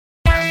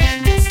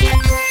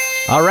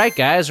All right,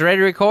 guys, ready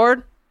to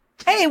record?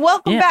 Hey,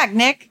 welcome back,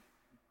 Nick.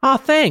 Oh,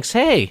 thanks.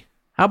 Hey,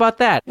 how about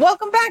that?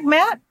 Welcome back,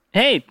 Matt.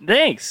 Hey,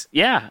 thanks.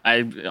 Yeah,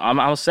 I'm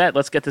all set.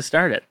 Let's get this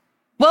started.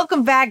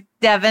 Welcome back,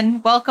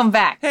 Devin. Welcome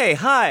back. Hey,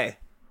 hi.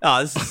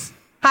 Oh, this is...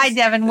 Hi,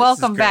 Devin.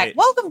 Welcome back.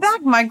 Welcome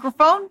back,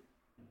 microphone.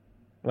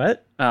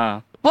 What?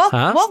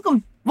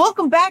 Welcome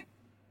back,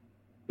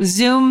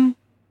 Zoom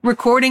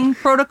recording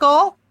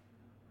protocol.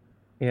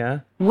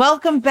 Yeah.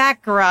 Welcome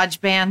back,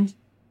 GarageBand.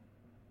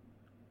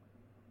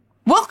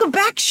 Welcome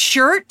back,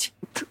 shirt.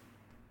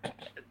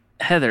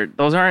 Heather,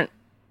 those aren't...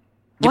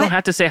 You don't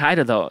have to say hi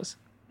to those.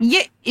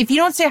 Yeah, if you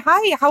don't say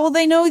hi, how will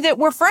they know that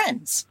we're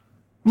friends?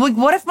 Like,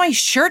 what if my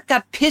shirt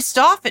got pissed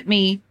off at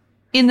me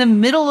in the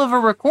middle of a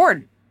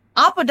record?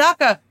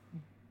 Apodaca,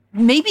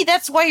 maybe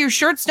that's why your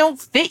shirts don't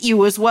fit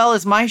you as well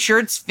as my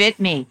shirts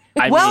fit me.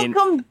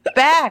 Welcome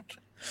back,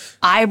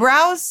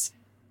 eyebrows.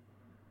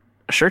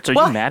 Shirts, are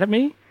you mad at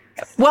me?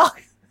 Well,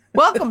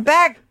 welcome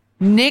back,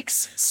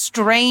 Nick's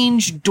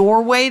strange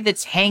doorway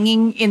that's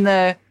hanging in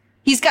the...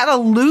 He's got a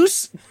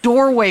loose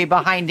doorway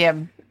behind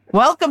him.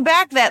 Welcome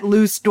back, that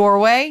loose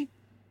doorway.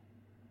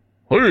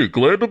 Hey,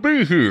 glad to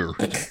be here.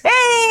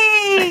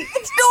 Hey,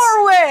 it's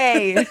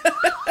doorway.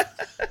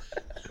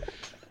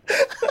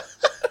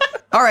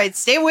 All right,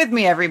 stay with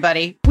me,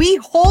 everybody. We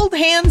hold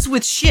hands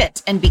with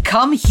shit and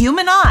become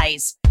human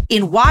eyes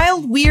in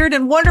wild, weird,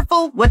 and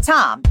wonderful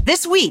Wattam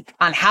this week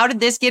on How Did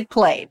This Get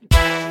Played?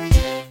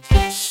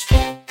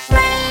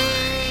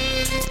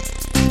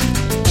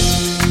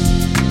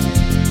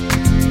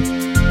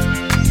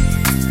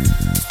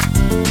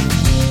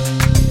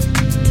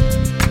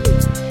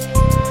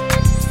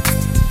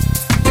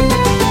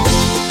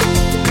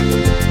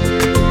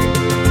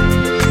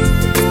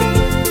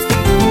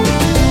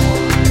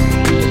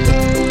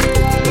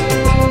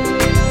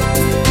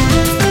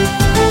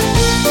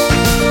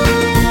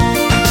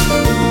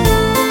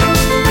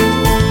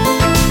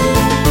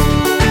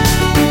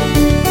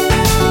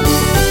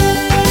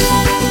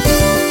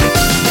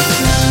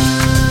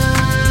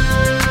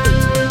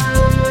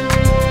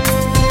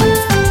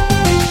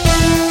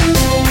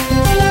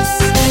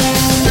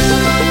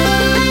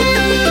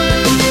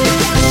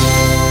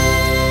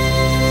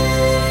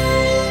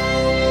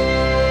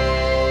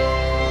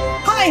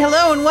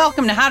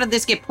 Welcome to How Did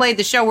This Get Played,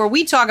 the show where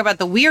we talk about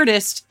the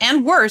weirdest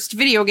and worst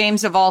video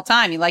games of all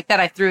time. You like that?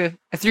 I threw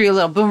you a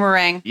little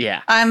boomerang.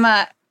 Yeah.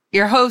 I'm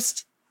your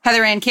host,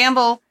 Heather Ann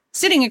Campbell,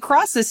 sitting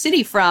across the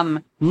city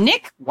from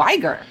Nick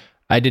Weiger.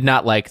 I did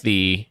not like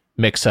the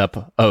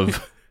mix-up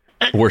of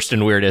worst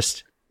and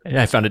weirdest.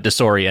 I found it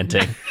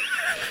disorienting.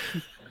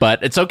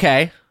 But it's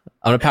okay.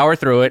 I'm going to power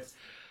through it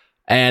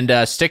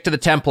and stick to the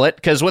template,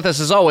 because with us,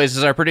 as always,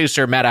 is our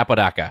producer, Matt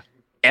Apodaca.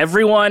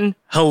 Everyone,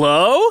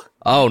 hello?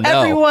 Oh,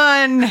 no.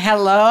 Everyone,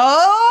 hello?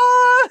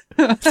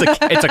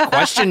 It's a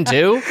question,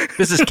 too?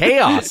 This is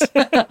chaos.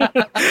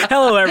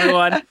 Hello,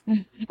 everyone.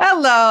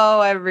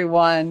 Hello,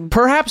 everyone.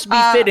 Perhaps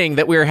befitting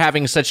that we're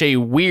having such a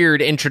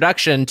weird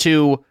introduction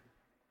to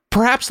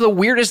perhaps the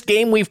weirdest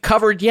game we've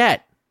covered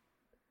yet.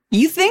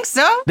 You think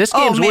so? This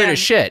game's weird as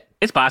shit.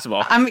 It's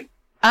possible.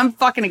 I'm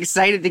fucking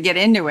excited to get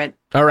into it.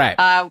 All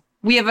right.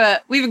 We have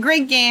a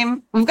great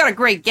game. We've got a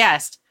great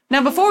guest.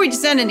 Now, before we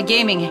descend into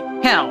gaming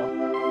hell,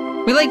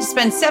 we like to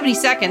spend 70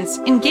 seconds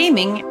in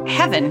gaming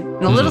heaven,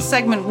 in a little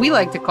segment we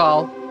like to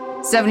call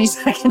 70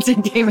 Seconds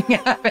in Gaming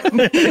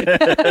Heaven.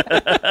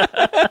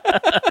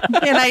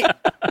 And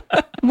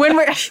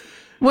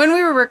when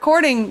we were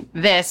recording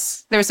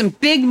this, there was some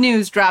big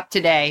news dropped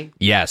today.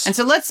 Yes. And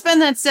so let's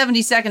spend that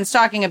 70 seconds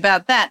talking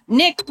about that.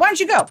 Nick, why don't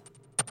you go?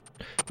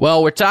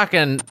 Well, we're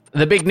talking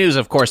the big news,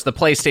 of course, the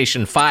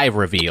PlayStation 5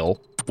 reveal,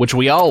 which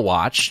we all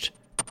watched,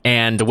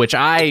 and which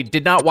I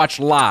did not watch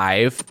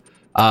live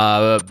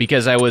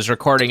because I was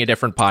recording a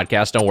different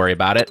podcast. Don't worry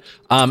about it.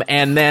 But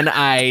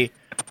I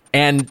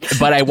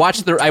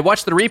watched the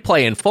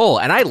replay in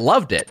full, and I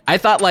loved it. I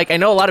thought, I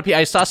know a lot of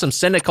people, I saw some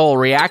cynical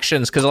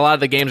reactions because a lot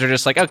of the games are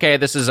just like, okay,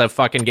 this is a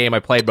fucking game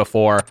I played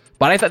before.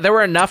 But I thought there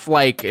were enough,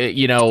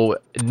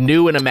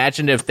 new and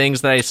imaginative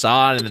things that I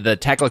saw, and the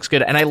tech looks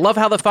good. And I love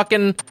how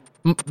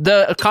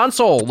the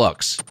console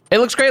looks. It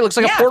looks great. It looks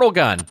like a portal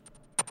gun.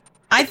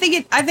 I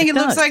think it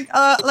looks like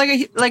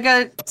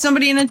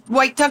somebody in a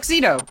white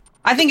tuxedo.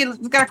 I think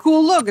it's got a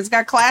cool look. It's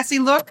got a classy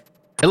look.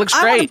 It looks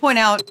great. I want to point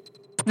out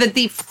that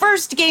the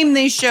first game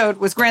they showed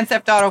was Grand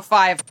Theft Auto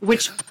 5,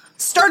 which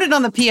started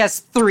on the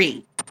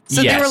PS3.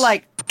 So They were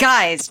like,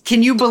 guys,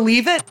 can you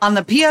believe it? On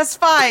the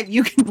PS5,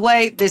 you can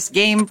play this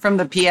game from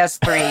the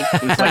PS3.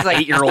 It's like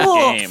an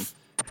 8-year-old game.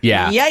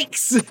 Yeah.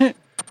 Yikes.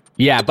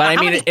 Yeah, but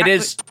I mean, it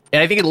is,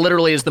 and I think it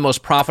literally is the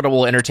most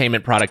profitable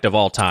entertainment product of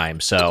all time.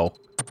 So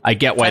I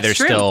get why they're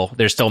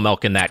still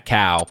milking that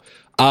cow.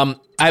 Matt,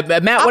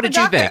 what did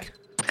you think?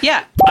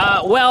 Yeah.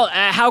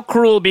 How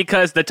cruel,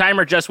 because the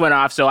timer just went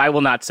off, so I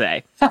will not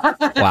say.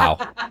 Wow.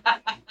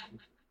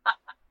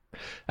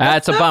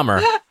 That's a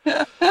bummer.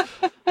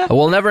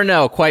 We'll never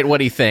know quite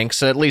what he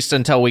thinks, at least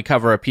until we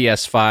cover a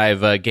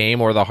PS5 game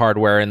or the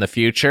hardware in the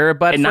future.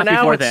 But and for not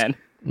now, before then.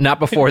 Not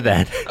before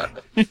then.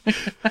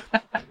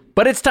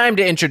 But it's time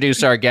to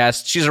introduce our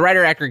guest. She's a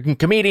writer, actor, and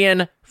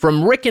comedian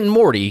from Rick and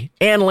Morty.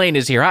 Anne Lane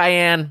is here. Hi,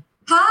 Anne.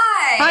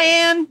 Hi. Hi,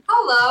 Anne.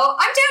 Hello.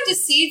 I'm down to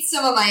cede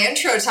some of my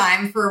intro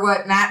time for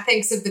what Matt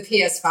thinks of the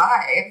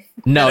PS5.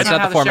 No, That's it's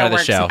not how the format of the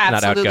works. show. Not how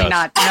it Absolutely goes.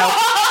 not. No.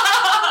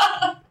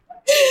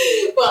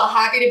 Well,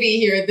 happy to be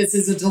here. This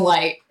is a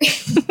delight.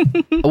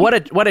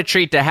 What a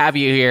treat to have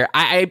you here.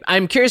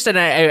 I'm curious, and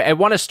I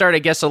want to start, I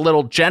guess, a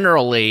little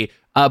generally.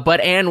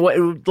 But Anne,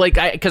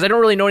 because I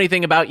don't really know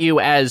anything about you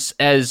as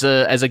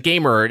a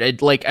gamer.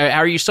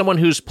 Are you someone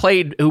who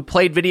played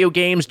video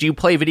games? Do you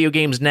play video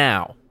games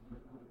now?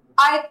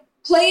 I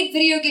played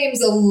video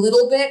games a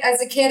little bit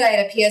as a kid. I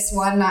had a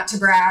PS1, not to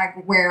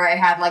brag, where I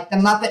had like the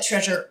Muppet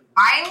Treasure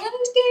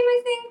Island game,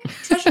 I think.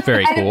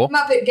 Very cool.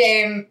 Muppet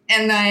game,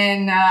 and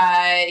then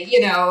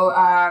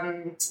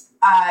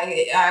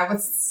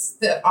what's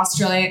the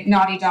Australian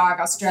Naughty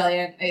Dog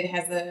Australian? It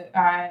has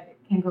a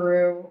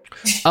kangaroo.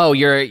 Oh,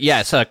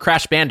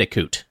 Crash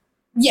Bandicoot.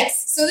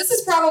 Yes. So this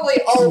is probably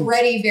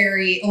already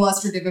very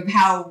illustrative of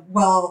how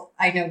well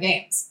I know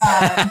games.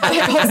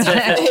 I've also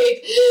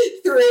played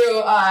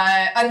through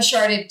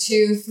Uncharted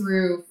 2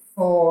 through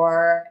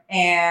 4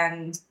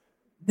 and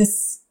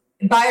this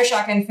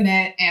BioShock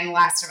Infinite and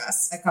Last of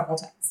Us a couple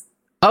times.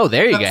 Oh,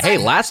 there you go. Hey,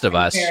 Last of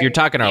Us. You're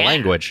talking our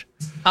language.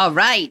 All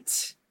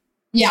right.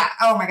 Yeah.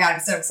 Oh my God. I'm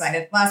so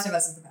excited. Last of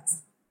Us is the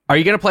best. Are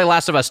you going to play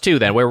Last of Us 2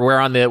 then? We're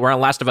on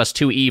Last of Us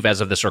 2 Eve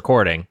as of this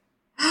recording.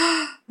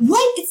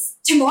 What? It's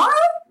tomorrow?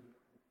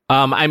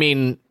 I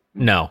mean,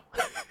 no.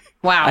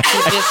 Wow.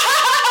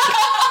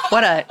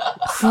 What a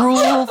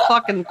cruel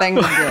fucking thing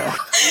to do.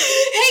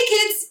 Hey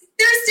kids,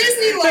 there's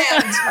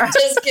Disneyland.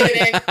 Just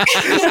kidding.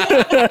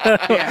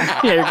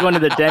 Yeah, you're going to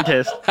the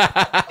dentist.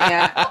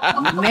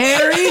 Yeah.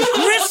 Merry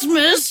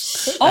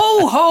Christmas.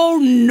 Oh, ho,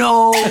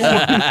 no. I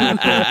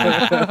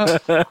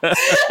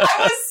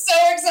was so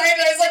excited.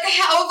 I was like,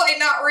 how have I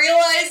not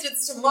realized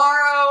it's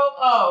tomorrow?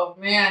 Oh,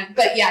 man.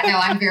 But yeah, no,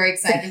 I'm very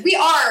excited. We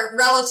are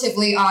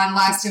relatively on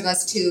Last of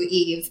Us 2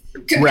 Eve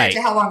compared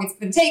to how long it's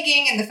been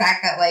taking and the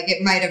fact that like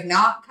it might have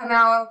not come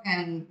out.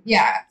 And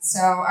yeah, so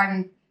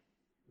I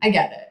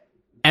get it.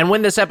 And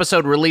when this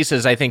episode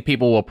releases, I think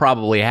people will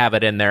probably have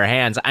it in their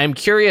hands. I'm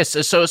curious.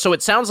 So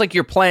it sounds like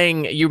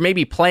you're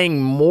maybe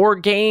playing more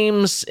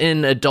games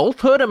in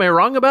adulthood. Am I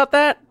wrong about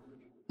that?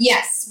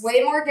 Yes,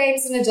 way more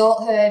games in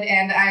adulthood,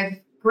 and I've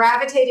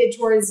gravitated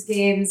towards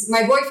games.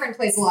 My boyfriend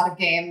plays a lot of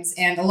games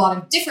and a lot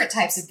of different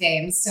types of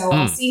games, so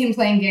I'll see him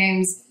playing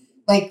games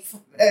like,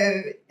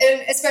 and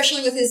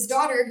especially with his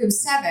daughter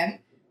who's 7.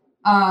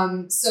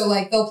 So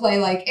like they'll play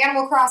like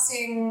Animal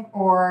Crossing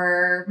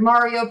or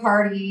Mario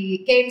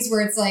Party, games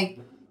where it's like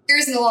there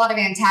isn't a lot of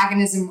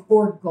antagonism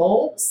or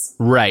goals.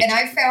 Right. And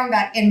I've found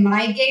that in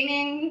my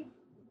gaming,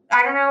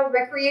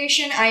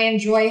 recreation, I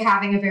enjoy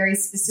having a very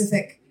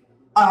specific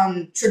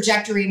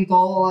trajectory and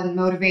goal and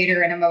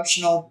motivator and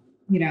emotional,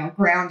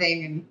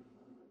 grounding and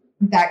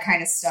that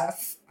kind of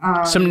stuff.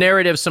 Some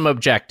narrative, some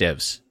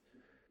objectives.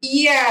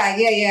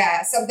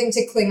 Yeah. Something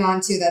to cling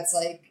on to that's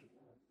like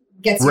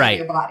gets you in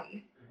your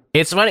body.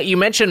 It's funny, you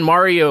mentioned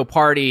Mario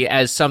Party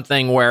as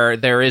something where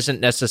there isn't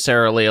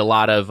necessarily a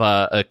lot of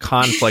a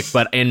conflict,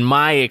 but in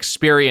my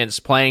experience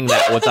playing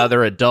that with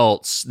other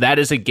adults, that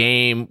is a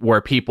game where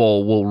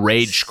people will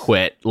rage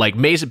quit, like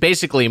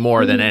basically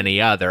more than any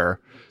other.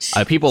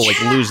 People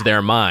like lose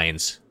their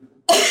minds.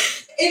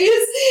 It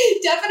is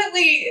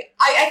definitely,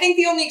 I think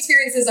the only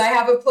experiences I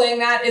have of playing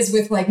that is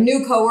with like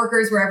new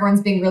coworkers where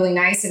everyone's being really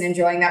nice and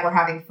enjoying that we're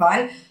having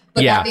fun.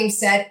 But that being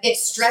said, it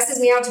stresses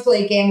me out to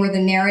play a game where the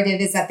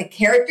narrative is that the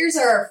characters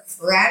are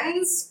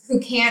friends who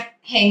can't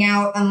hang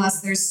out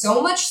unless there's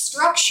so much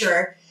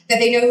structure that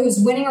they know who's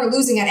winning or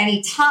losing at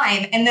any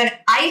time. And then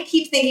I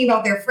keep thinking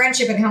about their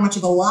friendship and how much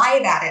of a lie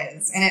that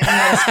is. And it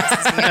really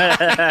stresses me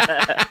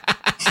out.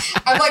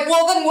 I'm like,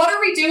 well, then what are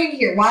we doing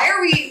here? Why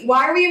are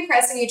we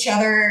impressing each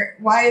other?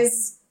 Why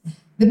is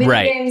the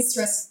mini games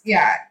stress?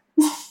 Yeah.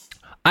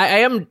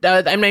 I'm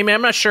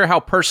not sure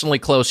how personally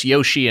close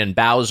Yoshi and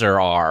Bowser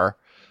are.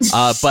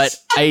 But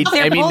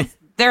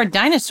they're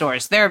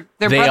dinosaurs. They are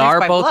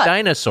by both blood.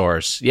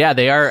 Dinosaurs. Yeah,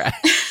 they are.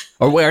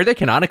 Or are they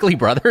canonically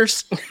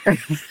brothers?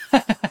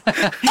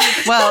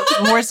 Well,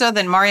 more so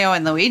than Mario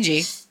and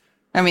Luigi.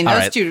 I mean,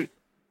 those two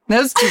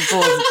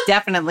fools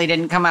definitely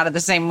didn't come out of the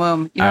same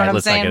womb. You know what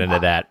I'm saying? Let's not get into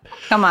that.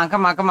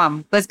 Come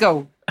on. Let's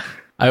go.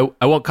 I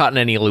won't cotton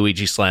any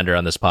Luigi slander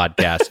on this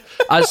podcast.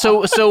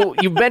 So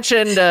you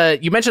mentioned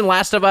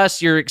Last of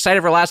Us. You're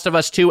excited for Last of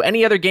Us 2.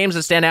 Any other games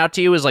that stand out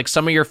to you as like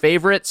some of your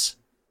favorites?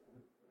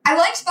 I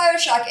liked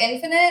BioShock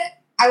Infinite.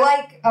 I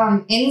like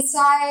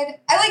Inside.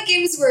 I like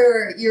games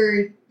where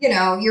you're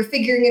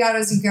figuring it out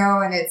as you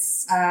go, and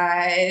it's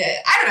I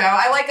don't know.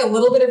 I like a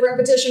little bit of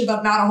repetition,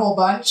 but not a whole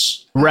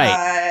bunch.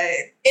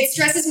 Right. It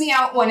stresses me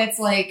out when it's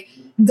like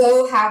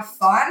go have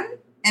fun,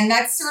 and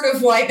that's sort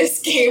of why this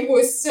game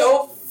was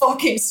so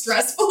fucking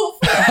stressful.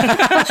 Like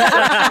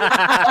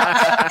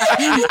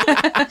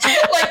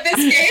this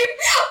game.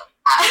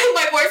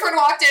 My boyfriend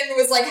walked in and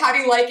was like, how do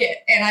you like it?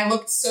 And I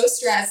looked so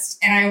stressed,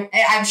 and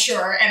I'm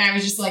sure, and I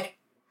was just like,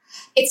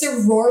 it's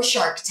a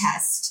Rorschach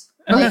test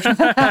Like,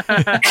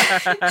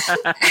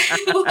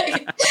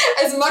 like,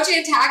 as much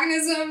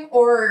antagonism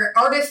or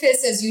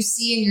artifice as you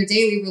see in your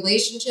daily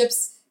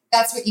relationships,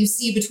 that's what you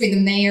see between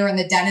the mayor and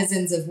the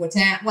denizens of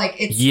Wattam. Like,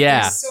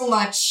 there's so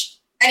much.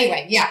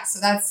 Anyway, yeah. So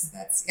that's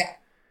yeah.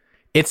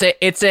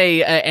 It's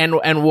a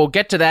and we'll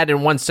get to that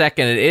in 1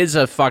 second. It is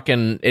a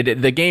fucking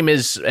the game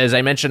is, as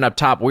I mentioned up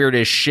top, weird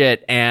as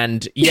shit,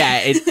 and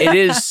yeah, it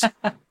is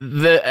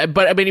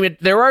but I mean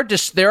there are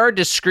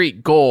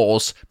discrete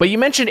goals. But you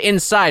mentioned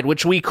Inside,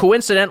 which we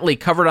coincidentally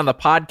covered on the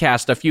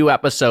podcast a few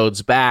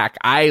episodes back.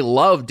 I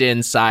loved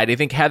Inside. I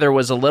think Heather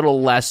was a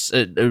little less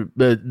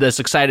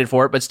excited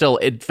for it, but still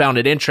it found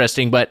it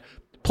interesting. But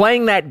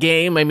playing that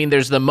game, I mean,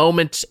 there's the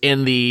moment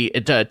in the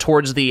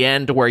towards the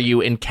end where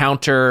you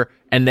encounter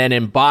and then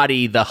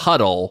embody the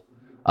huddle,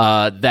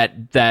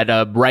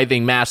 that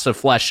writhing mass of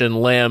flesh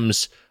and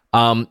limbs.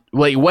 Do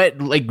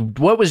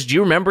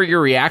you remember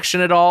your reaction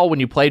at all when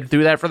you played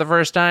through that for the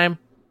first time?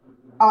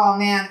 Oh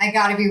man, I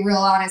gotta be real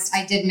honest.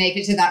 I did make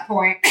it to that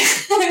point. Wow.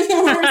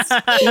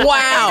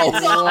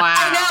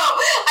 I know.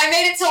 I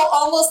made it till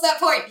almost that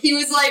point. He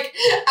was like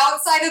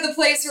outside of the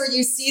place where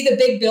you see the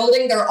big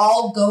building they're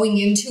all going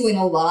into in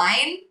a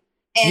line.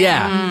 And,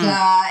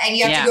 and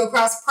you have to go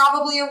across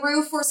probably a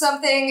roof or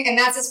something. And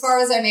that's as far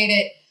as I made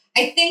it.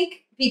 I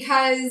think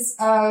because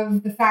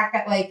of the fact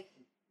that like,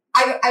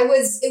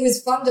 it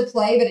was fun to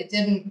play, but it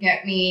didn't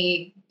get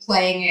me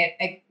playing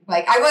it.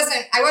 Like I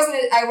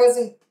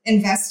wasn't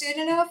invested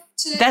enough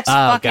to. That's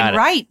fucking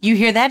right. You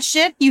hear that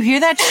shit? You hear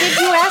that shit,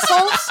 you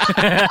assholes?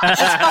 That's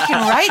fucking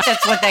right.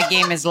 That's what that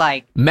game is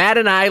like. Matt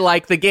and I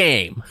like the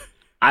game.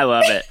 I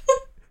love it.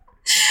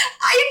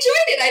 I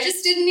enjoyed it. I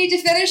just didn't need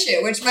to finish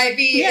it, which might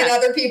be in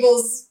other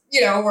people's,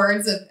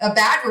 words, a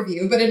bad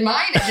review. But in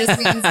mine, it just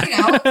means,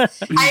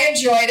 I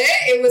enjoyed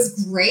it. It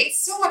was great.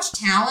 So much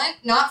talent.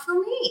 Not for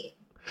me.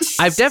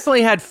 I've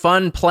definitely had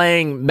fun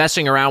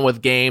messing around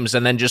with games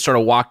and then just sort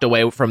of walked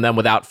away from them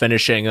without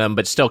finishing them,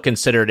 but still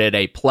considered it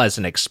a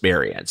pleasant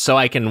experience. So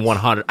I can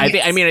 100. I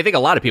think a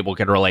lot of people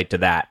can relate to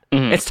that.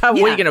 Mm-hmm. It's tough.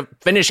 Yeah. What, are you going to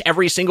finish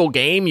every single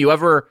game you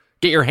ever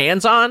get your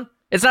hands on?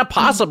 It's not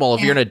possible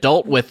if you're an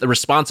adult with the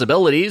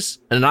responsibilities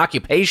and an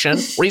occupation.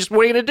 What are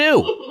you going to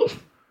do?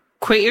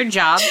 Quit your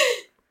job,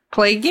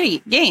 play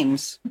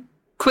games.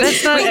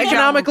 That's not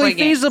economically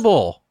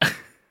feasible.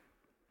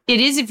 It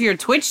is if you're a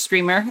Twitch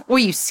streamer. Were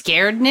you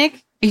scared,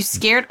 Nick? Are you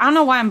scared? I don't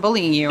know why I'm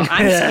bullying you.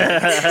 I'm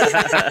scared.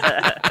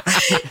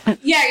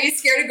 Yeah, are you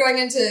scared of going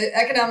into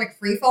economic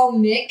freefall,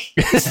 Nick?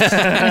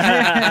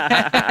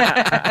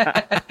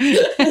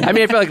 I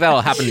mean, I feel like that'll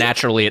happen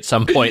naturally at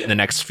some point in the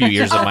next few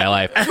years of my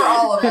life. For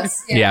all of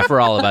us. Yeah, for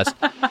all of us.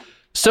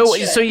 So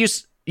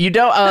you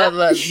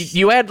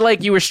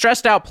don't you were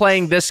stressed out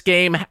playing this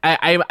game.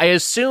 I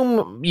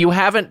assume you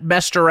haven't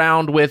messed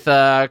around with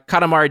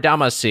Katamari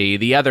Damacy,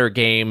 the other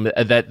game,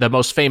 the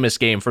most famous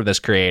game from this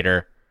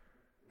creator.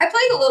 I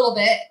played a little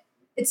bit.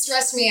 It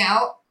stressed me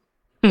out.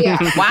 Yeah.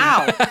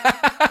 Wow.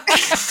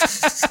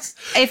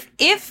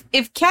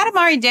 If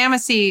Katamari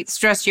Damacy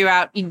stressed you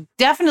out, you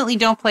definitely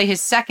don't play his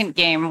second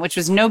game, which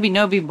was Nobi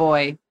Nobi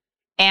Boy,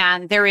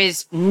 and there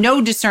is no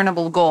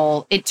discernible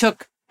goal. It's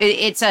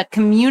a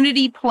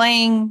community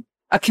play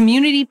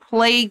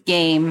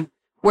game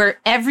where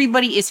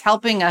everybody is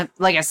helping a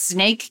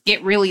snake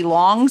get really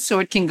long so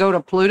it can go to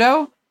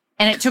Pluto.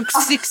 And it took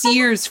 6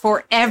 years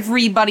for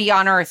everybody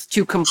on Earth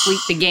to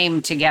complete the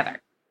game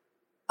together.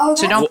 Oh,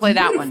 so don't play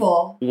that one.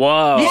 Whoa.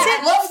 Yeah,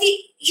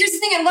 here's the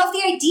thing. I love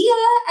the idea.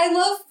 I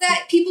love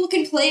that people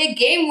can play a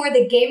game where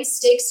the game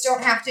stakes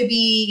don't have to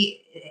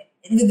be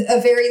a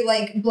very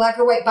black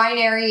or white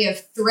binary of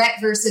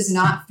threat versus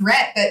not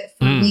threat. But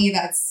for me,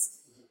 that's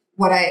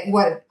what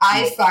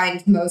I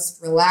find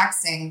most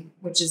relaxing,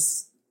 which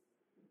is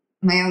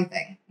my own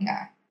thing.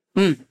 Yeah.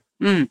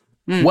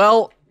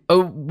 Well,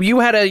 you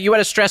had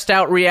a stressed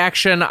out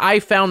reaction. I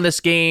found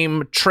this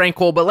game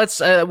tranquil, but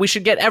we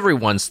should get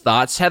everyone's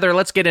thoughts. Heather,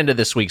 let's get into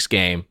this week's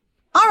game.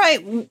 All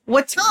right.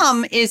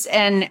 Wattam is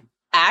an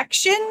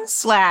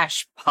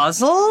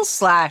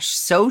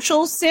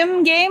action/puzzle/social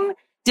sim game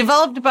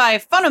developed by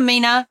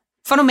Phenomena,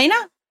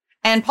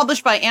 and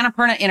published by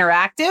Annapurna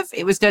Interactive.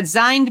 It was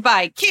designed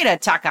by Keita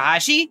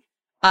Takahashi,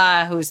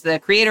 who's the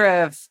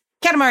creator of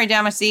Katamari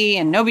Damacy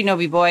and Nobi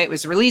Nobi Boy. It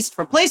was released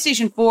for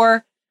PlayStation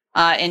 4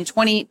 in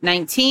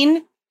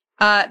 2019.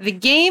 The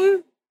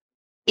game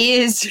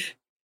is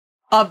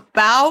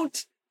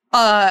about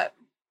a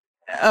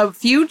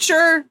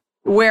future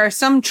where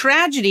some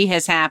tragedy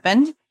has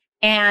happened,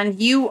 and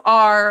you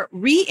are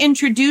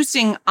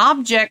reintroducing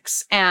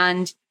objects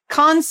and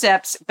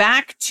concepts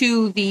back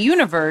to the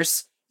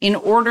universe in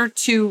order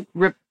to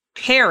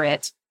repair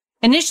it.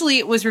 Initially,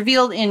 it was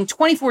revealed in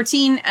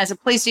 2014 as a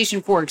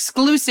PlayStation 4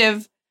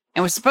 exclusive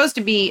and was supposed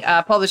to be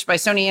published by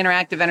Sony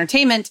Interactive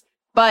Entertainment,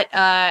 but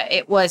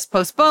it was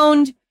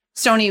postponed.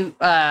 Sony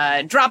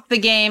dropped the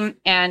game,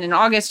 and in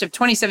August of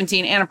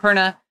 2017,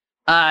 Annapurna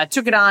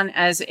took it on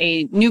as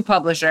a new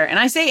publisher. And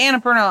I say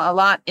Annapurna a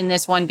lot in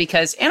this one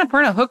because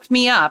Annapurna hooked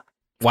me up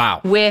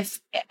with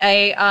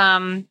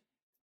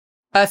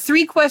a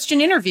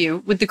 3-question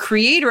interview with the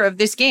creator of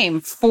this game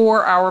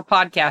for our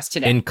podcast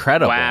today.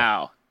 Incredible.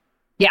 Wow.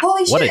 Yeah.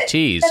 Holy What shit. a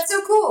tease. That's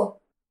so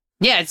cool.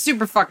 Yeah, it's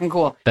super fucking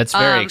cool. That's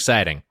very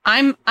exciting.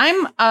 I'm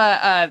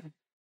a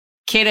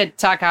Keita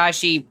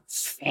Takahashi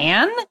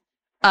fan.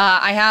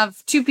 I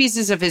have 2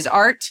 pieces of his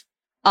art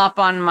up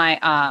on my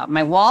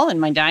my wall in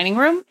my dining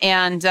room,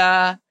 and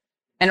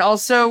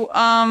also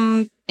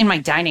in my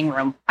dining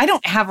room. I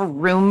don't have a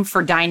room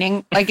for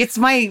dining. Like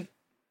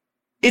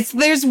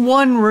there's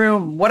one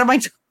room. What am I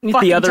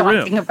fucking other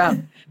talking room. about?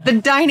 The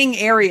dining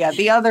area,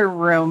 the other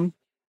room.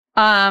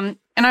 And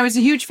I was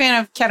a huge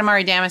fan of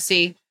Katamari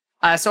Damacy,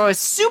 so I was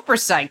super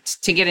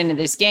psyched to get into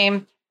this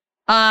game.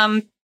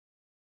 I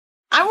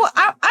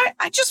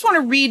just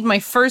want to read my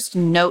first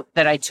note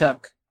that I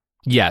took.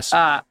 Yes.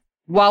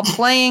 While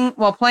playing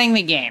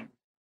the game,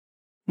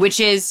 which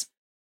is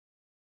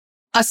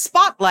a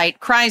spotlight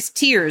cries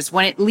tears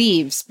when it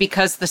leaves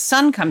because the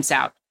sun comes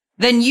out.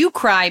 Then you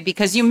cry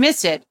because you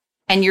miss it,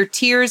 and your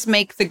tears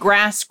make the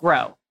grass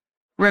grow.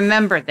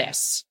 Remember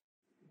this.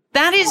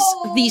 That is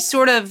the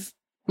sort of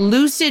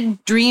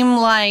lucid,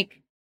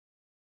 dreamlike,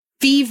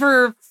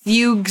 fever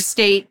fugue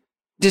state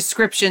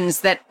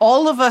descriptions that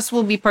all of us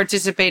will be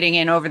participating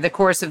in over the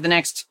course of the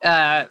next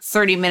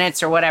 30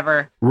 minutes or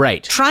whatever.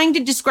 Right. Trying to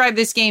describe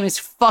this game is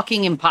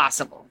fucking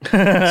impossible.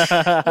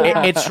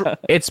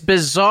 It's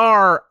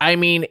bizarre. I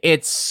mean,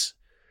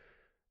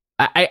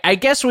 I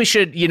guess we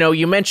should,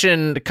 you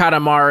mentioned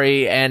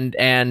Katamari and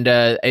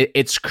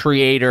its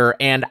creator,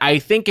 and I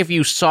think if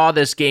you saw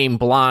this game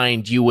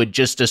blind, you would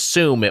just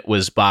assume it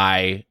was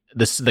by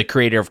the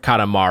creator of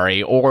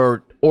Katamari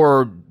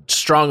or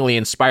strongly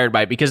inspired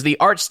by it, because the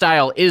art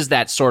style is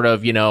that sort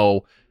of,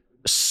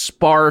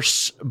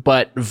 sparse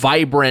but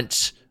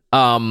vibrant,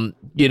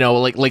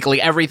 like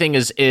everything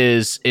is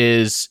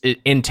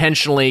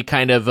intentionally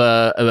kind of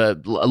a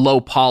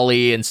low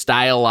poly and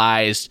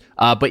stylized,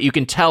 but you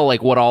can tell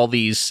like what all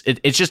these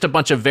it's just a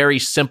bunch of very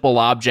simple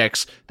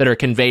objects that are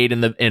conveyed in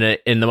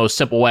the most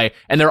simple way,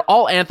 and they're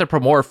all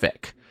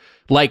anthropomorphic.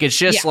 Like it's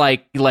just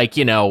like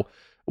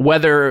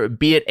whether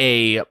be it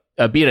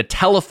a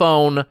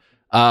telephone,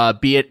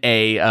 be it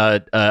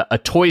a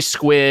toy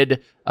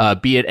squid,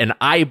 be it an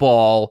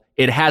eyeball,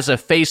 it has a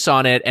face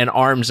on it and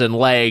arms and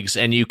legs,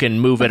 and you can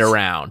move it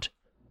around.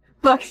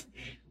 Look,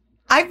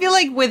 I feel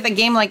like with a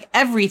game like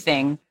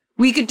Everything,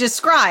 we could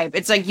describe,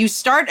 it's like you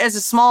start as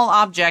a small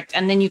object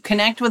and then you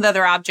connect with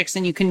other objects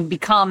and you can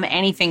become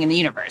anything in the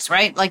universe,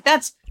 right? Like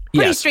that's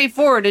pretty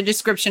straightforward, a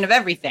description of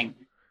everything.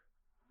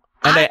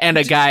 And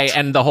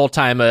the whole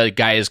time a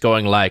guy is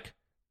going like,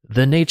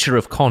 the nature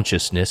of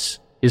consciousness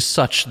is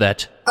such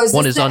that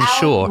one is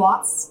unsure.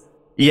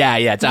 Yeah,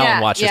 it's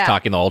Alan Watts just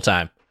talking the whole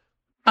time.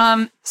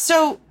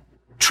 So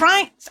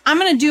I'm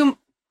going to do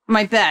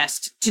my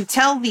best to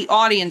tell the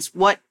audience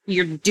what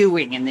you're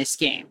doing in this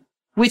game,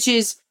 which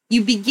is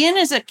you begin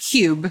as a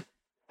cube,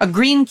 a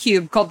green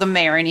cube called the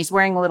mayor, and he's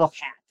wearing a little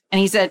hat, and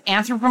he's an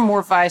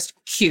anthropomorphized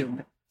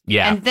cube.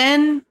 Yeah. And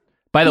then,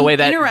 by the way,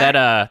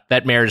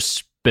 that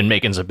mayor's been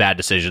making some bad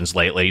decisions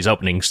lately. He's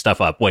opening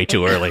stuff up way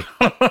too early.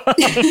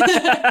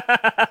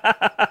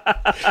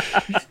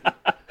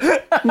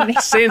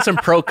 Saying some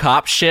pro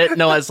cop shit.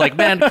 No, it's like,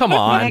 man, come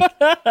on.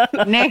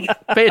 Nick.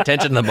 Pay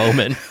attention to the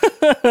moment.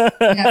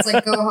 Yeah, it's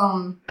like, go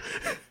home.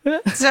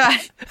 So,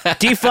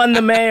 defund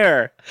the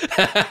mayor.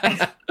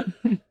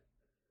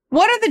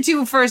 What are the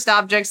 2 first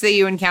objects that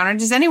you encountered?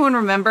 Does anyone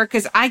remember?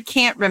 Because I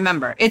can't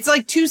remember. It's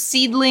like 2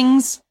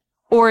 seedlings,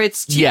 or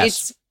it's two,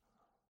 yes.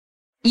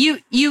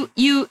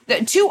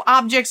 The 2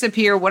 objects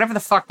appear, whatever the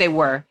fuck they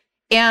were,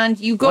 and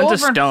you go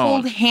over and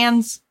hold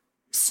hands.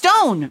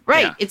 Stone,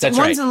 right? Yeah,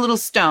 One's a little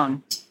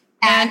stone,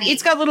 and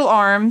it's got little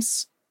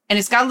arms, and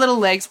it's got little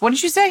legs. What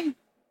did you say?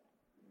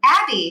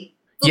 Abby.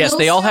 Yes,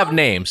 they all have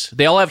names.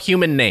 They all have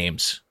human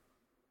names.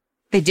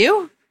 They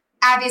do?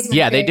 Abby's my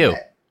Yeah, they do.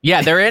 favorite.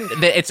 Yeah, they're in.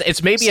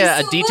 It's maybe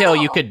a so detail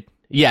little. you could.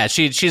 Yeah,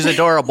 she's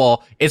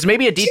adorable. It's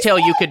maybe a detail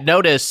you could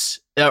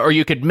notice or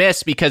you could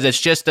miss because it's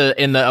just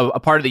a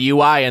part of the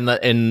UI in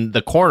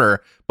the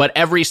corner. But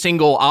every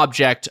single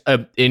object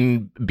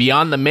in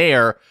beyond the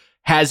mayor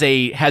has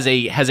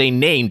a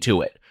name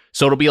to it.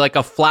 So it'll be like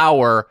a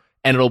flower,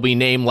 and it'll be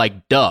named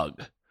like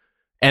Doug.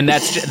 And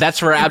that's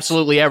for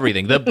absolutely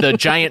everything. The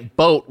giant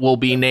boat will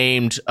be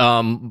named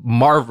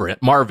Marvin.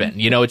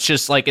 It's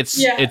just like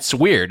it's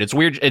weird. It's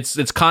weird.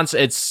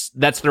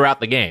 That's throughout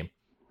the game.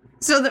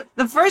 So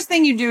the first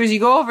thing you do is you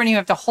go over and you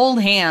have to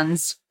hold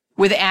hands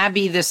with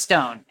Abby the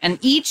Stone, and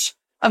each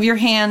of your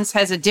hands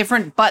has a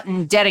different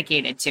button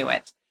dedicated to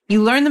it.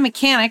 You learn the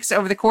mechanics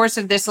over the course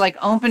of this like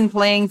open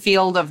playing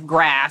field of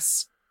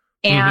grass,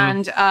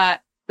 and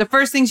the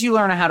first things you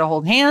learn are how to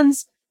hold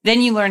hands.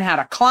 Then you learn how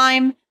to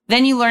climb.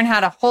 Then you learn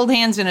how to hold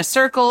hands in a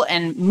circle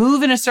and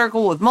move in a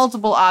circle with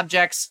multiple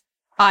objects.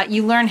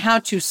 You learn how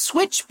to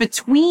switch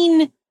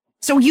between,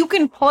 so you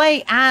can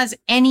play as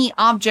any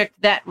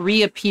object that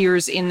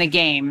reappears in the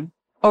game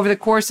over the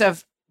course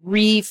of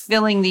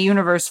refilling the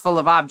universe full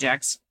of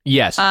objects.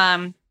 Yes.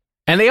 And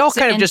And they all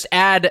kind of just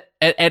add,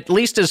 at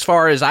least as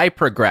far as I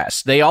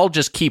progress, they all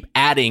just keep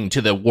adding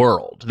to the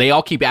world. They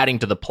all keep adding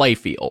to the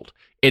playfield.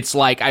 It's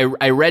like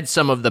I read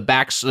some of the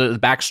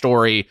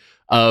backstory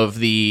of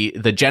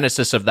the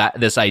genesis of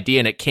this idea,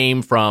 and it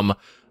came from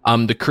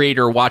the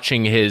creator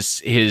watching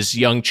his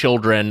young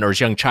children or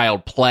his young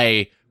child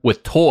play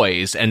with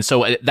toys. And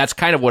so that's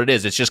kind of what it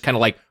is. It's just kind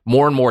of like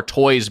more and more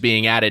toys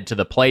being added to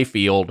the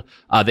playfield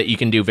that you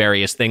can do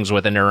various things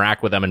with and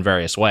interact with them in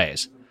various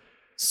ways.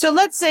 So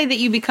let's say that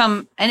you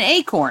become an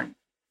acorn.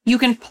 You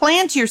can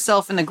plant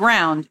yourself in the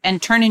ground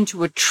and turn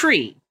into a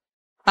tree.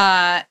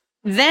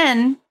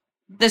 Then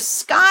the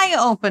sky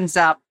opens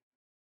up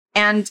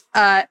and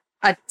a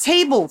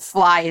table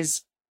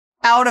flies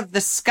out of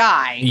the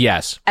sky.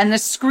 Yes. And the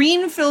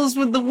screen fills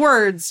with the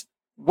words,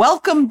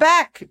 "Welcome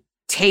back,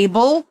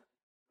 table."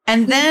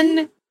 And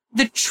then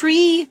the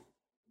tree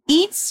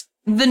eats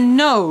the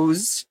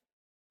nose,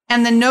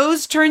 and the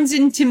nose turns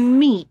into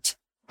meat,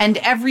 and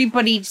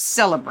everybody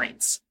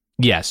celebrates.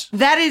 Yes.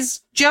 That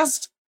is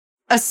just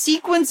a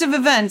sequence of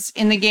events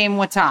in the game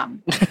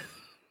Wattam.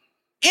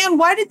 And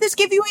why did this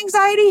give you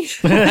anxiety?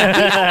 Going over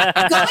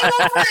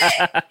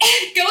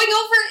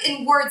it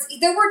in words,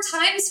 there were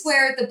times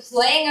where the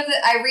playing of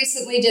I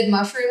recently did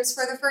mushrooms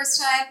for the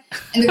first time,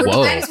 and there were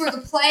times where the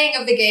playing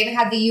of the game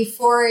had the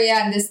euphoria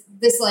and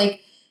this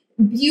like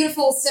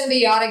beautiful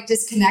symbiotic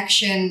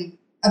disconnection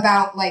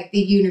about like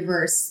the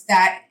universe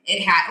that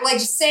it had. Like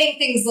just saying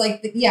things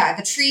like,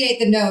 the tree ate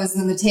the nose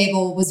and then the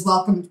table was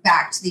welcomed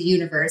back to the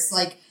universe.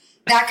 Like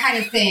that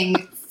kind of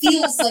thing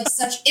feels like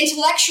such,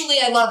 intellectually,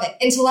 I love it.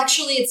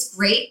 Intellectually, it's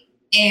great.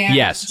 And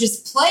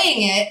just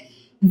playing it,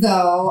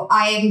 though,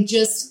 I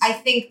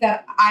think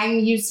that I'm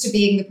used to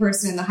being the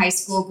person in the high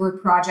school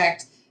group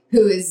project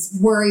who is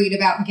worried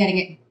about getting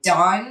it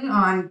done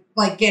on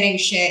like getting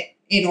shit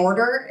in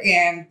order.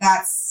 And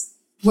that's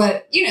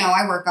what,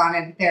 I work on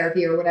in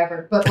therapy or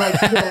whatever. But like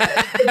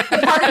the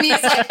part of me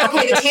is like,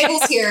 okay, the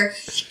table's here.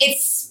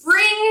 It's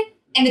spring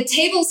and the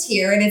table's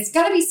here and it's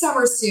going to be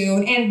summer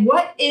soon. And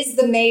what is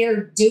the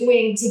mayor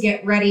doing to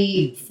get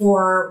ready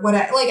for what?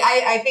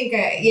 I think,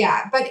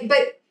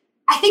 but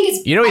I think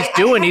it's, he's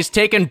doing? He's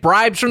taking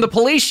bribes from the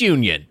police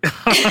union.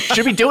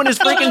 Should be doing his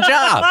freaking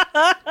job.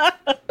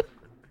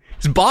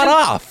 He's bought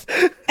off.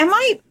 Am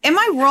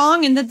I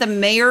wrong in that the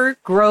mayor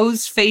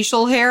grows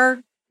facial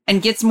hair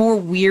and gets more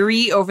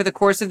weary over the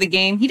course of the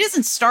game? He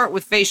doesn't start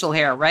with facial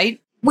hair, right?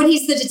 When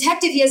he's the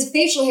detective, he has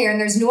facial hair and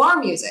there's noir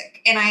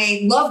music. And I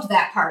loved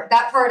that part.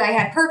 That part I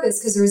had purpose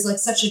because there was like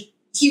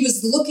he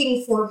was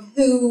looking for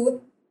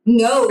who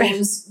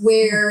knows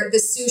where the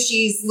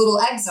sushi's little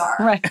eggs are.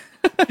 Right.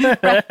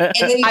 And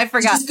then I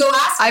forgot. Just go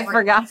ask for I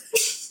forgot.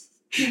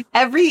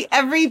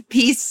 Every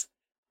piece,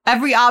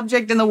 every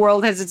object in the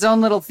world has its own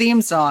little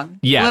theme song.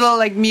 Yes. Little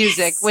like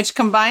music, which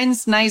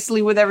combines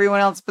nicely with everyone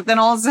else. But then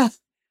also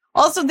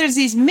there's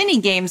these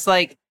mini games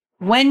like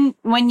when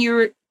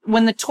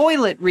the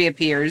toilet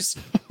reappears,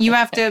 you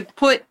have to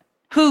put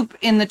poop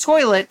in the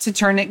toilet to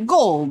turn it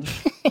gold.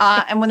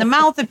 And when the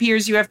mouth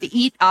appears, you have to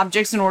eat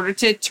objects in order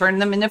to turn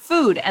them into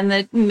food. And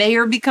the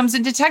mayor becomes a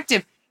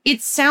detective.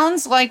 It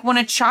sounds like when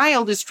a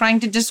child is trying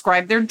to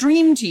describe their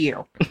dream to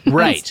you.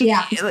 Right.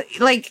 Yeah.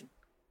 Like,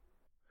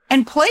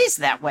 and plays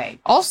that way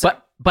also.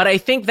 But I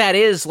think that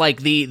is like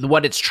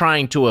what it's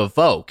trying to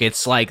evoke.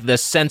 It's like the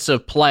sense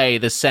of play,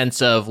 the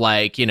sense of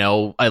like,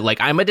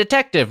 like I'm a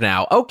detective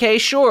now. Okay,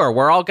 sure.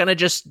 We're all going to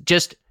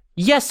just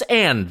yes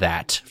and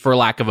that, for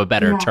lack of a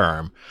better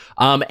term.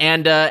 So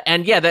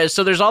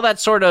there's all that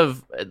sort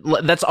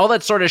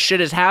of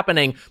shit is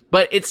happening.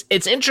 But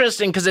it's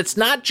interesting because it's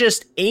not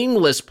just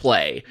aimless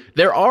play.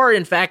 There are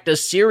in fact a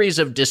series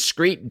of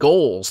discrete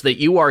goals that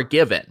you are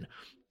given,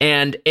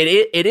 and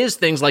it is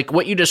things like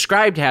what you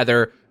described,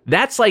 Heather.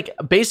 That's like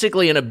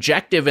basically an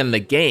objective in the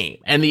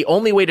game. And the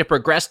only way to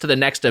progress to the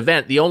next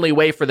event, the only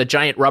way for the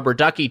giant rubber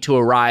ducky to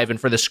arrive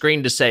and for the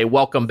screen to say,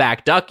 "Welcome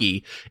back,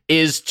 ducky,"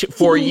 is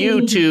for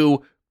you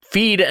to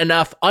feed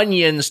enough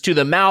onions to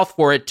the mouth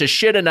for it to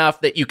shit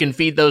enough that you can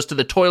feed those to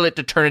the toilet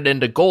to turn it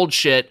into gold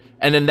shit.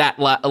 And then that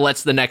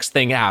lets the next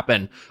thing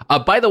happen.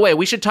 By the way,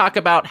 we should talk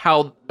about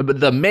how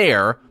the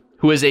mayor,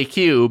 who is a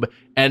cube,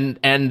 and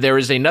there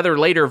is another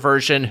later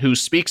version who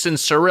speaks in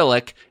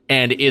Cyrillic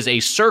and is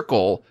a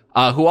circle,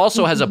 who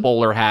also has a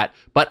bowler hat,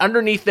 but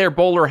underneath their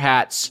bowler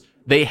hats,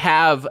 they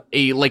have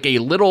a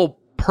little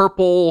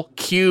purple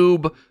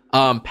cube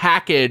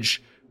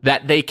package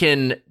that they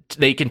can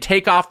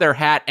take off their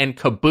hat and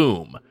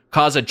kaboom,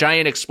 cause a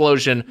giant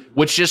explosion,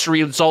 which just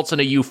results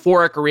in a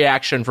euphoric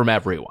reaction from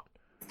everyone.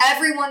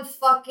 Everyone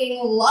fucking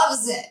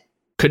loves it.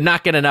 Could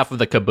not get enough of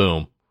the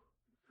kaboom.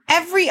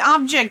 Every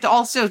object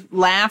also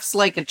laughs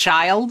like a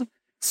child.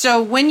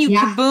 So when you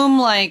kaboom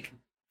like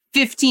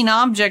 15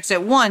 objects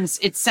at once,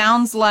 it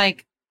sounds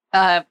like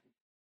ice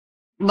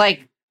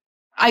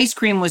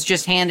cream was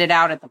just handed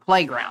out at the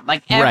playground.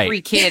 Like every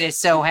kid is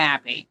so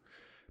happy.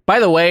 By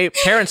the way,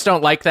 parents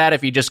don't like that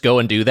if you just go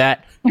and do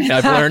that.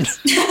 I've learned.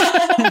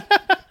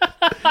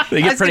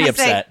 They get pretty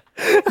upset.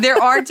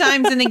 There are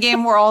times in the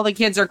game where all the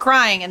kids are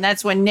crying, and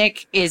that's when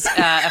Nick is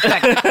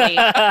effectively.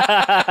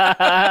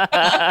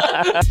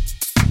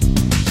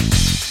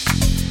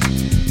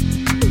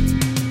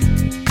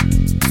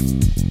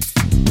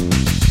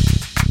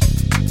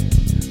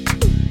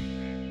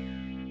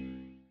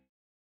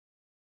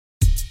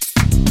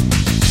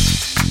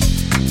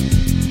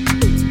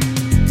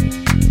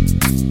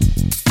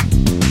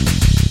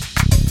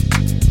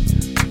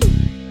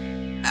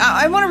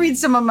 I want to read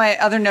some of my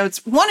other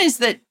notes. One is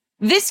that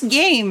this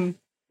game,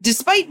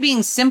 despite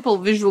being simple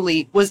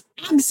visually, was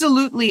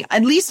absolutely,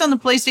 at least on the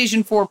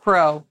PlayStation 4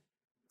 Pro,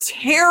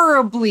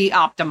 terribly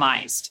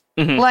optimized.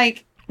 Mhm.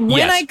 Like,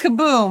 when I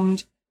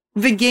kaboomed,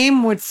 the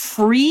game would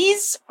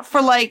freeze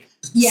for like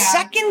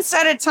seconds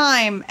at a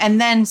time and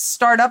then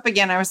start up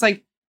again. I was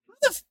like, what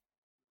the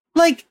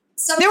like,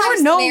 Sometimes there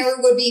were no... the mayor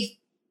would be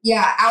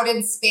out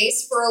in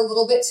space for a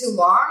little bit too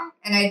long,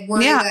 and I'd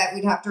worry that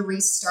we'd have to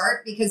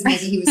restart because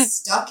maybe he was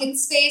stuck in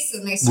space,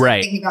 and they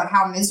started thinking about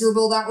how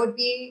miserable that would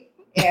be.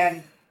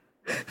 And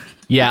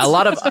a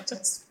lot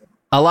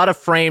of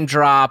frame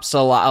drops,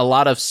 a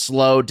lot of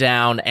slow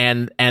down,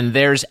 and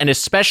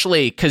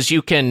especially because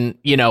you can,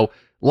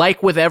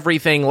 like with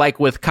everything, like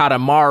with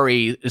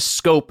Katamari,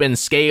 scope and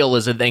scale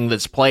is a thing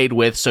that's played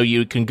with, so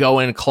you can go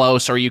in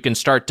close or you can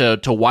start to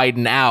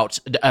widen out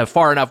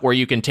far enough where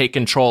you can take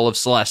control of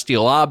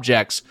celestial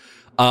objects.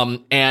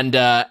 But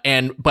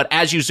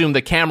as you zoom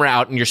the camera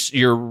out and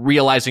you're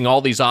realizing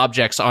all these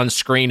objects on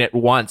screen at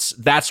once,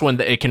 that's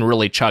when it can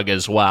really chug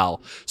as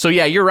well. So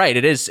yeah, you're right.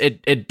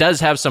 It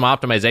does have some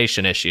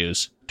optimization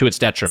issues to its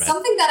detriment.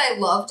 Something that I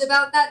loved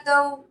about that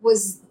though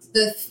was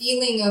the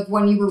feeling of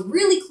when you were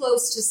really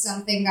close to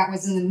something that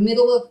was in the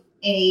middle of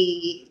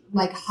a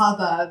like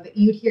hubbub,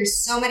 you'd hear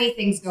so many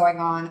things going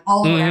on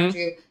all around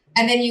you.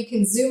 And then you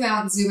can zoom out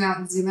and zoom out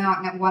and zoom out.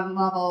 And at one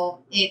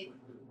level,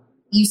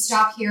 you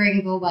stop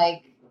hearing the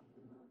like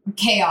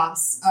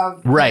chaos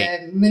of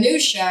the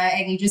minutia,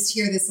 and you just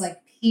hear this like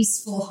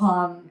peaceful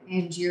hum,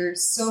 and you're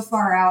so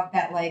far out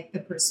that like the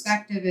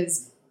perspective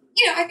is,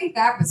 I think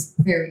that was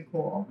very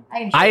cool.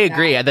 I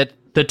agree that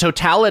the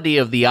totality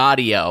of the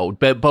audio,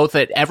 but both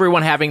at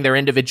everyone having their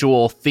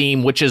individual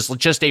theme, which is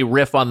just a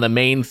riff on the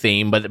main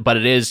theme, but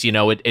it is,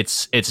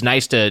 it's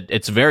nice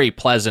it's very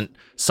pleasant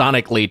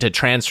sonically to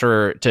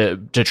transfer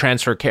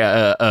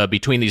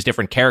between these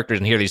different characters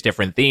and hear these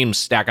different themes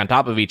stack on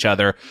top of each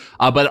other.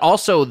 But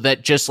also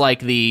that just like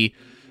the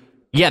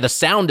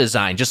sound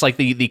design, just like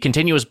the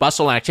continuous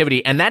bustle and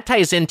activity. And that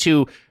ties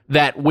into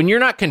that when you're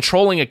not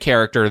controlling a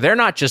character, they're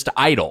not just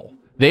idle.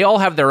 They all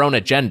have their own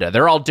agenda.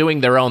 They're all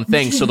doing their own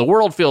thing. So the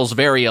world feels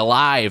very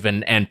alive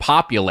and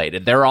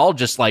populated. They're all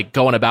just like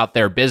going about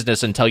their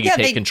business until you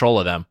take control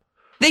of them.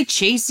 They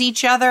chase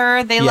each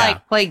other. They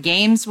like play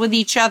games with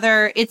each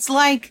other.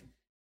 I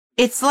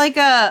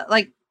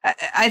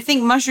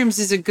think mushrooms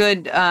is a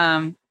good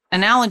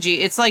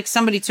analogy. It's like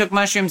somebody took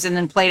mushrooms and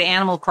then played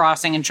Animal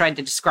Crossing and tried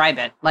to describe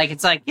it. Like,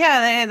 it's like, you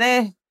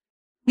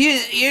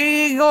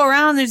go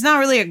around. There's not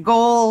really a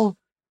goal.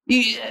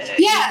 You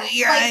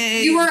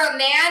were a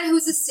man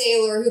who's a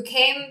sailor who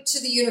came to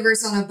the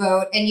universe on a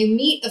boat, and you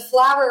meet a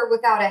flower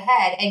without a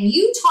head, and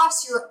you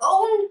toss your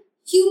own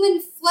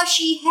human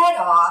fleshy head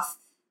off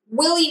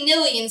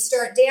willy-nilly and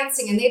start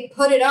dancing, and they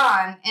put it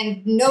on,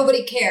 and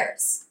nobody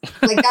cares.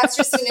 Like, that's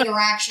just an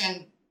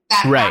interaction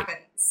that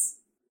happens.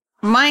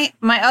 My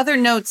other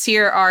notes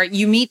here are,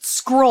 you meet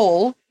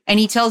Scroll, and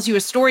he tells you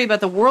a story about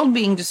the world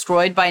being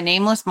destroyed by a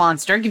nameless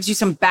monster, gives you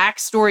some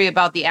backstory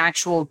about the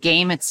actual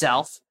game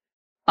itself.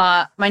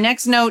 My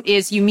next note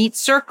is, you meet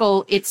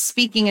Circle, it's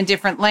speaking a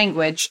different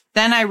language.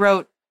 Then I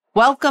wrote,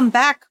 welcome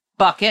back,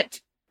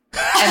 Bucket.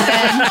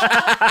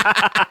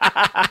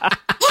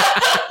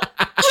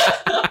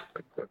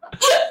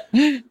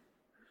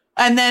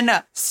 And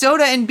then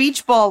Soda and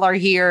Beach Ball are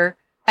here.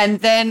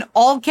 And then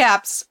all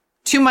caps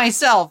to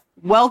myself,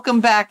 welcome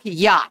back,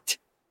 Yacht.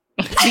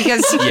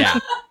 Because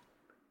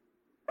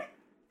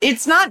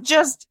it's not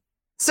just,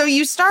 so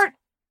you start,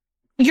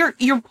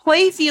 your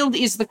play field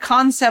is the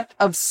concept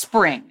of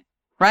spring,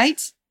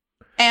 right?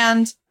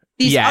 And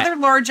these other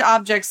large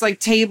objects like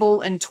table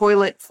and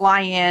toilet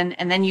fly in,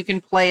 and then you can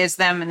play as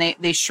them, and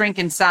they shrink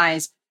in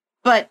size.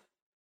 But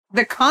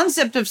the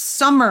concept of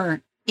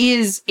summer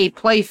is a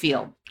play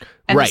field.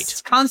 And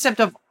the concept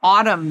of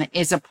autumn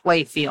is a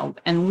play field,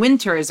 and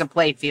winter is a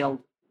play field.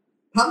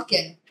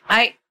 Pumpkin.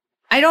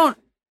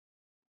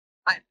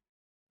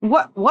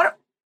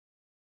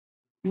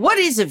 What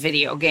is a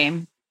video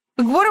game?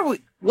 Like,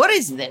 what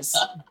is this?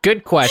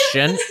 Good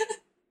question.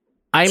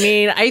 I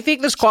mean, I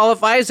think this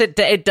qualifies.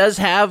 It does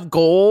have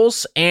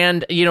goals,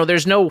 and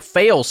there's no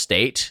fail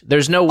state.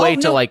 There's no way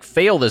to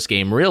fail this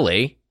game,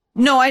 really.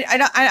 No,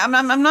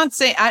 I'm not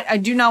saying I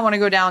do not want to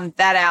go down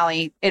that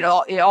alley. It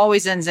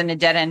always ends in a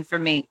dead end for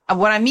me.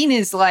 What I mean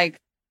is,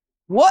 like,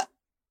 what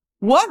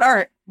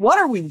are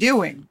we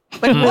doing?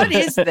 Like, what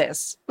is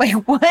this? Like,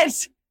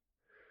 what?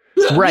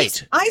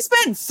 Right. I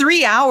spent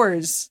 3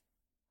 hours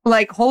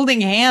like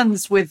holding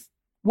hands with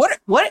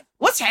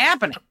what's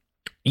happening?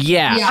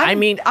 Yeah, Yeah. I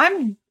mean,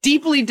 I'm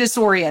deeply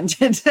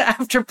disoriented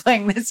after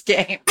playing this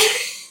game.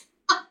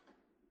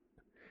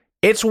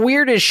 it's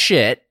weird as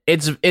shit.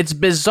 It's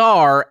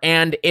bizarre,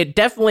 and it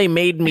definitely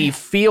made me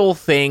feel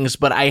things,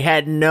 but I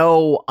had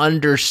no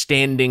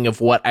understanding of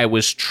what it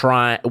was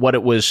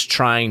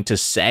trying to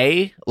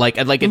say. Like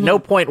at no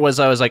point was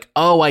I was like,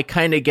 oh, I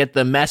kind of get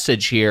the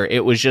message here.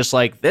 It was just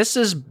like, this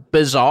is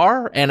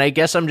bizarre, and I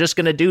guess I'm just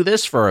gonna do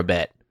this for a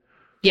bit.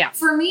 Yeah.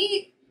 For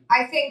me,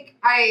 I think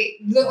I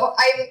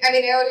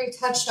already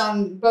touched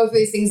on both of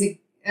these things,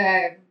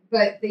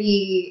 but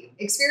the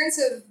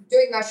experience of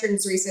doing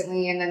mushrooms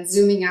recently and then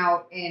zooming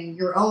out in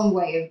your own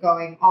way of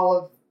going, all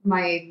of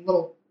my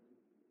little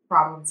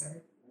problems are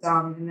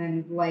dumb. And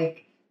then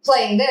like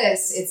playing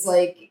this, it's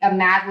like a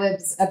Mad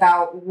Libs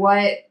about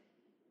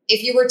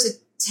if you were to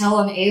tell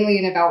an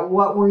alien about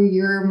what were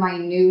your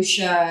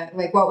minutia,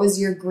 like what was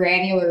your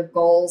granular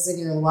goals in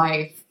your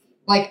life?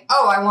 Like,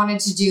 oh, I wanted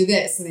to do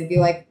this. And they'd be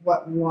like,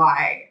 what,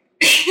 why?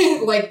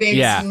 Like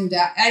they've zoomed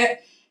out.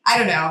 I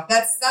don't know.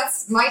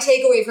 That's my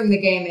takeaway from the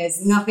game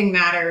is nothing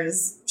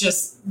matters.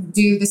 Just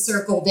do the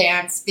circle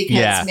dance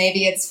because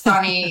maybe it's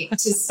funny to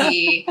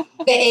see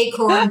the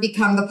acorn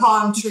become the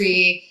palm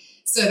tree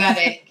so that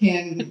it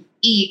can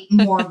eat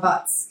more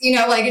butts. You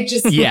know, like it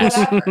just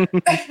whatever.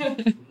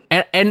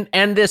 And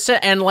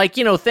like,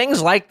 you know,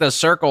 things like the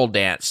circle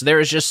dance,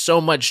 there's just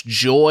so much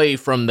joy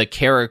from the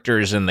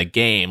characters in the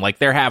game. Like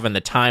they're having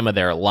the time of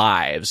their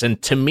lives.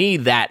 And to me,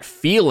 that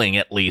feeling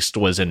at least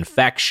was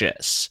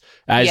infectious.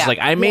 I was like,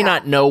 I may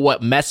not know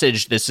what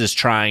message this is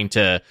trying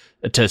to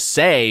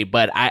say,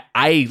 but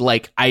I'm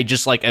like,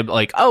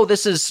 oh,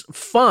 this is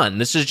fun.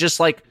 This is just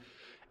like,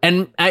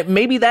 and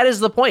maybe that is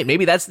the point.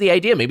 Maybe that's the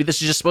idea. Maybe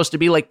this is just supposed to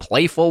be like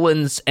playful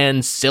and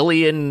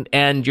silly,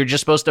 and you're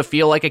just supposed to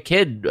feel like a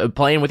kid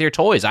playing with your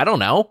toys. I don't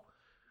know.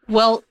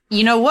 Well,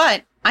 you know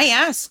what? I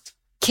asked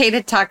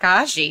Keita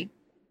Takahashi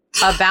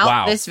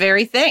about this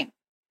very thing.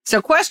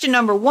 So question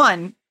number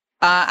one,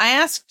 I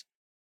asked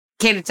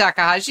Keita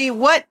Takahashi,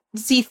 what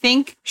does he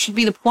think should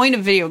be the point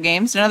of video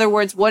games? In other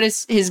words, what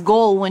is his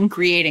goal when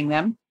creating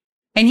them?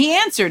 And he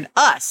answered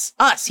us.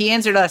 He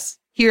answered us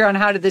here on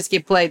How Did This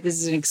Get Played.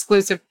 This is an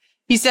exclusive.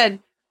 He said,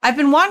 I've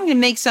been wanting to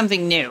make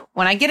something new.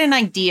 When I get an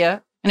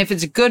idea, and if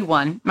it's a good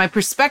one, my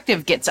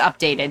perspective gets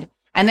updated,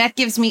 and that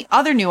gives me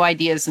other new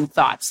ideas and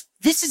thoughts.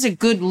 This is a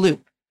good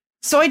loop.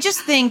 So I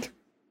just think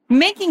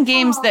making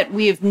games that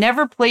we have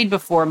never played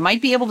before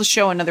might be able to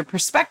show another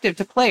perspective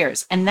to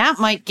players, and that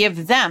might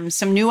give them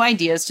some new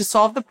ideas to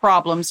solve the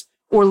problems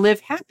or live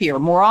happier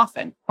more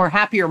often, or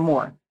happier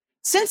more.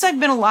 Since I've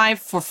been alive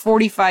for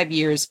 45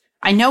 years,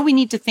 I know we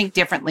need to think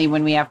differently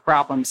when we have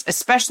problems,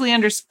 especially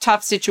under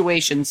tough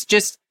situations.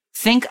 Just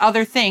think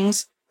other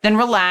things, then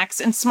relax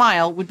and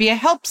smile would be a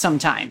help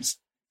sometimes.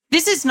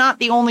 This is not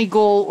the only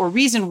goal or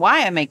reason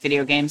why I make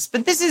video games,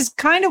 but this is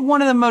kind of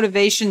one of the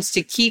motivations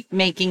to keep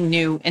making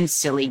new and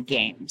silly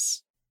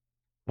games.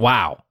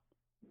 Wow.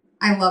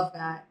 I love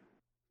that.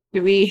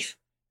 If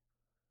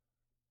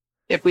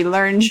we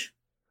learned,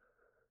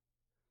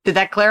 did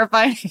that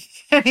clarify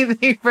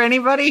anything for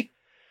anybody?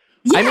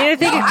 Yeah, I mean, I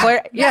think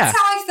that's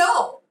how I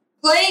felt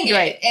playing it.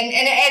 Right.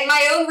 And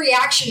my own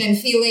reaction and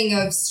feeling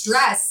of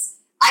stress,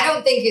 I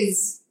don't think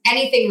is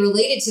anything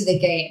related to the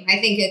game.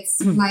 I think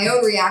it's my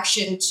own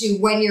reaction to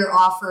when you're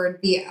offered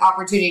the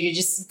opportunity to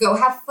just go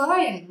have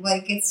fun.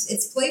 Like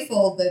it's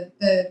playful.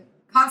 The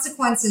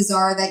consequences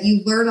are that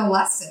you learn a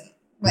lesson.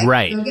 Like,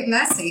 right. Go get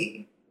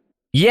messy.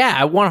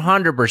 Yeah,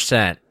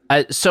 100%.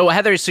 So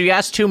Heather, so you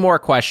asked two more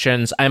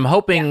questions. I'm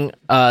hoping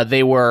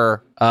they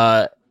were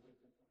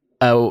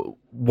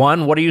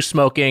one, what are you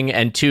smoking?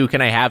 And two,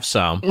 can I have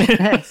some? but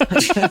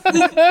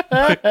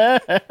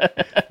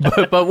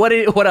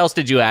what else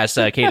did you ask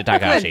Keita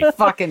Takahashi? Good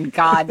fucking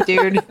God,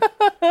 dude.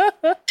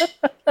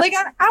 Like,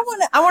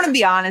 I want to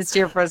be honest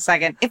here for a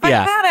second. If I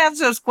had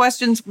asked those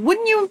questions,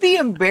 wouldn't you be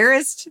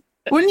embarrassed?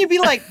 Wouldn't you be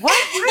like, what?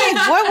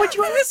 Why would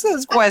you ask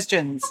those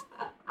questions?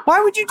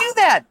 Why would you do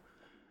that?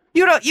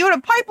 You had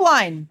a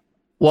pipeline.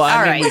 Well,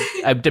 I mean,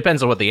 it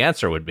depends on what the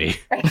answer would be.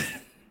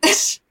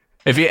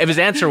 If his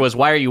answer was,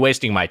 why are you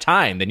wasting my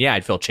time? Then yeah,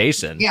 I'd feel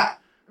chastened. Yeah.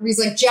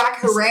 He's like Jack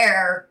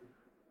Herrera,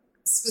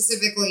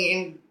 specifically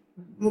in,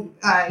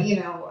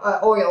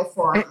 oil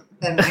form.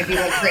 Then I'd be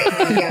like, great,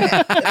 I get it.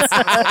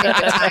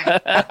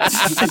 That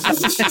sounds like a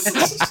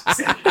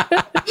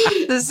good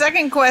time. The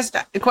second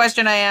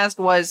question I asked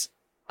was,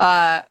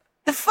 the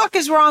fuck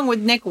is wrong with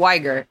Nick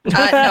Weiger?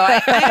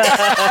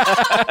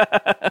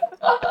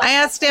 I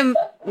asked him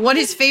what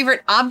his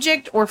favorite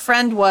object or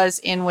friend was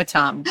in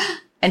Wattam.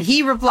 And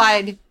he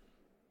replied,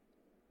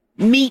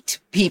 meat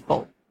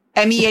people.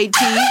 MEAT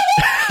people.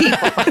 He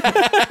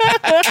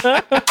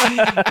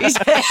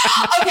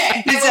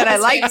said, I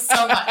like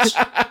so much.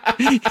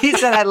 He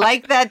said, I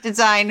like that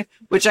design,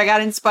 which I got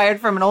inspired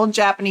from an old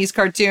Japanese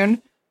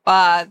cartoon.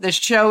 The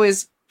show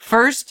is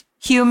First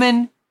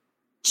Human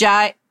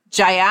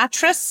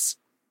Gyatras.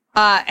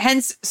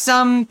 Hence,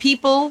 some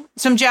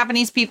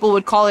Japanese people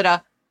would call it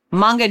a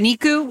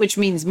manganiku, which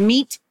means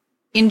meat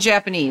in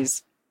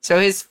Japanese. So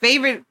his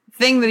favorite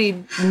thing that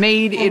he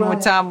made in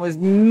Wattam was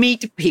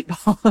meet people.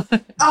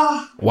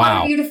 Oh, Wow.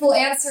 What a beautiful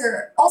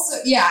answer. Also,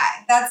 yeah,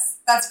 that's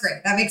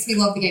great. That makes me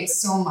love the game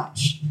so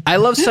much. I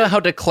love how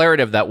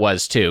declarative that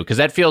was too, because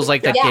that feels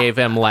like that gave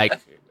him like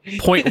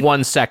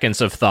 0.1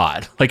 seconds of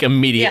thought, like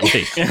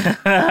immediately.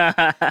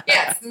 Yeah,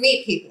 it's the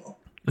meat people.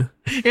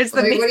 It's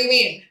the What do you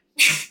mean?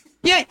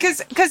 Yeah,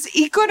 because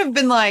he could have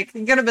been like,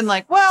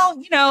 well,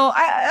 you know,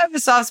 I have a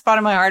soft spot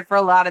in my heart for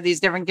a lot of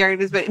these different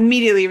characters, but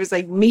immediately it was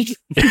like me.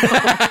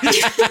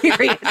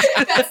 Period.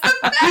 That's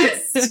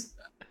the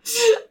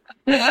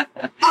best.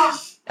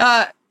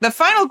 The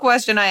final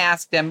question I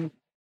asked him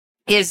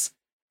is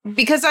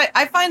because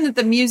I find that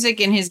the music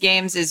in his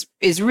games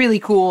is really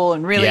cool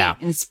and really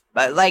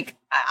like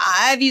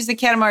I've used the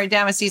Katamari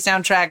Damacy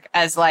soundtrack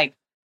as like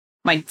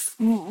my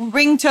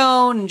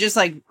ringtone and just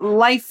like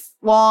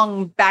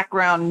lifelong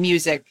background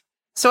music.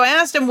 So I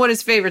asked him what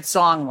his favorite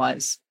song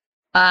was.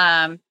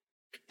 And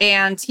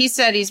he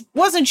said he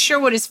wasn't sure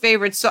what his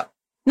favorite song,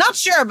 not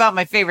sure about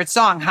my favorite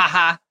song,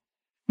 haha.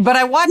 But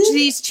I watch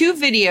these two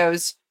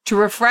videos to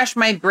refresh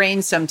my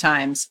brain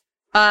sometimes.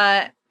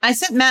 I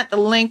sent Matt the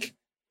link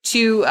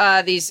to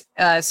these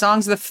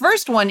songs. The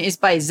first one is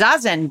by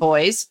Zazen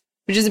Boys,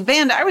 which is a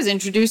band I was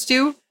introduced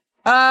to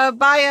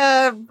by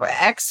a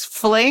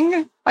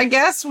ex-fling, I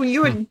guess, what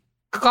you would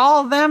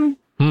call them.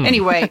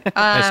 Anyway.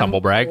 Nice humble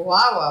brag.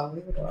 Wow.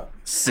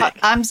 Sick.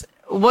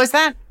 Was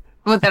that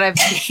what that I've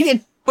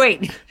dated?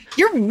 Wait,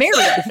 you're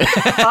married.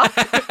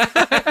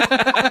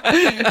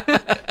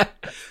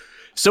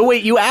 So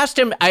wait, you asked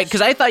him,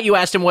 because I thought you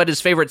asked him what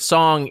his favorite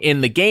song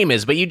in the game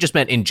is, but you just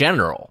meant in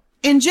general.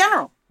 In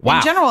general. Wow.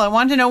 In general, I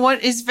wanted to know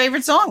what his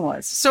favorite song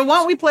was. So why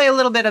don't we play a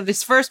little bit of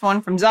his first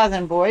one from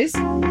Zazen Boys?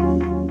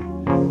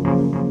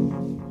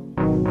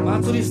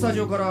 祭りスタジ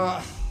オか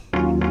ら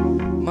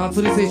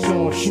祭りセッショ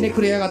ンをひね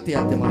くれやがって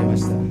やってまいりま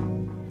した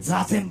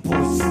ザゼンボイ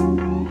ス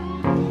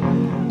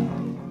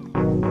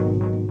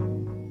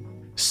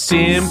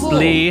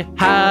Simply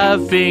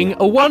having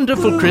a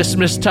wonderful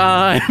Christmas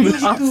time.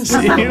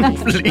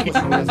 Simply.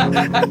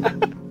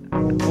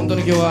 本当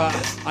に今日は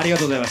ありが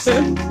とうございました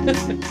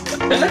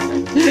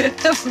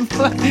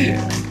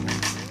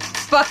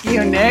Fuck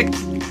you, Nick.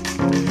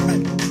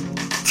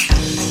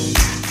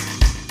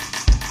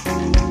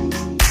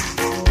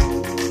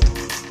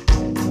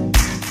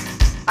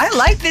 I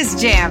like this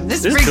jam.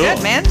 This is This is pretty cool.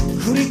 good, man.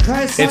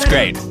 It's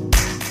great.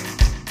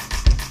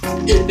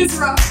 This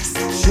rocks.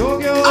 商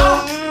業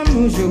は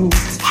無情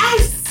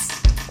Yes!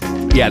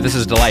 Yeah, this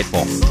is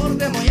delightful. それ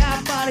でもや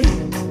っぱり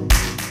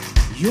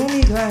蘇る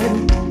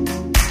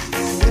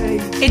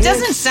It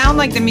doesn't sound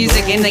like the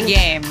music in the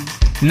game,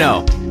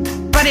 No.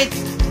 but it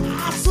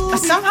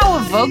somehow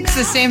evokes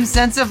the same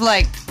sense of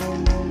like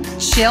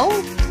chill.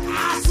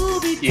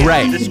 Yeah,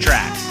 Right. This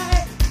track.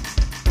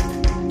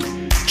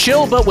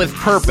 Chill, but with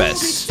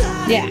purpose.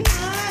 Yeah.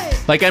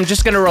 Like, I'm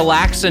just going to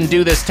relax and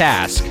do this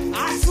task.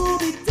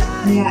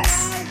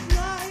 Yes.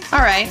 All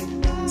right.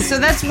 So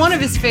that's one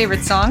of his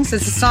favorite songs.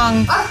 It's a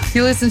song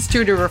he listens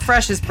to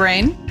refresh his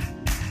brain.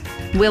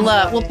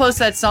 We'll post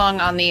that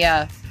song on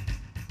the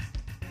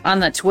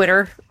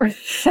Twitter.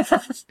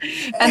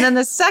 And then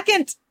the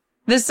second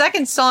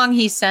song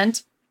he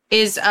sent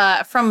is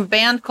from a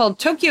band called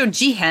Tokyo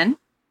Jihen,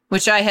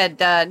 which I had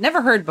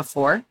never heard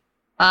before.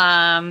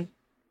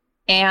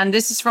 And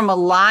this is from a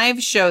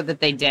live show that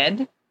they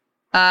did.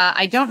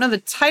 I don't know the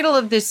title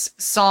of this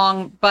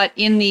song, but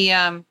in the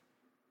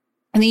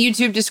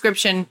YouTube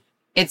description,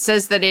 it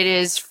says that it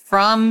is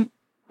from,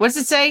 what does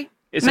it say?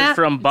 It's Matt?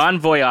 from Bon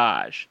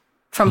Voyage.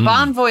 From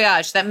Bon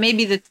Voyage. That may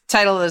be the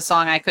title of the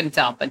song. I couldn't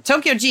tell. But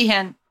Tokyo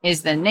Jihen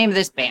is the name of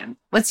this band.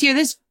 Let's hear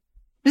this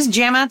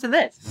jam out to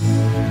this.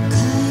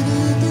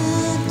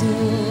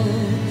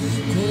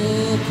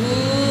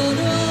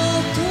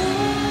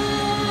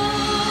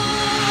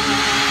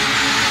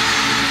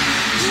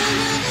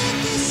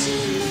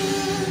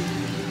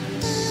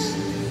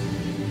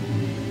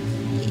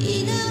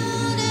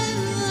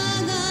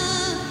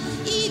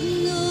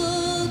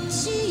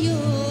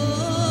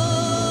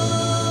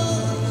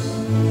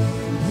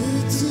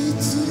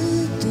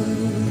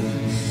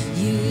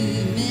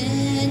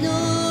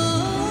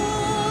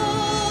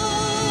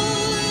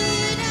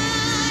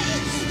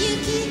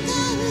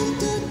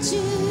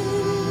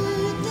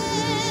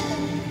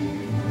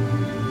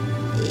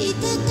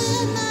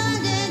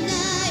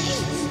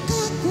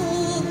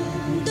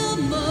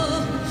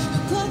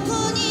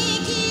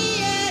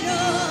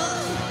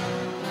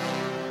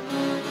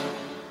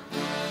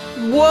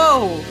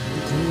 Whoa!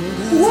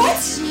 What?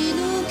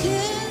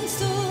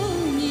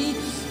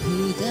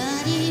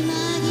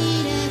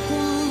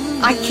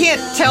 I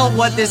can't tell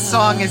what this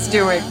song is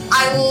doing.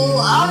 I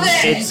love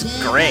it. It's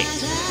great.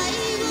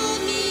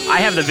 I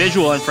have the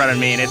visual in front of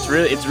me, and it's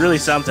really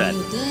something.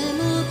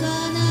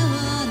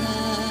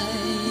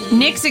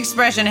 Nick's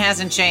expression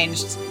hasn't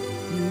changed.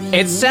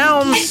 It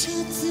sounds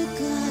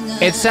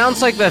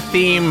like the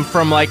theme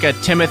from like a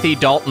Timothy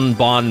Dalton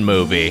Bond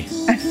movie.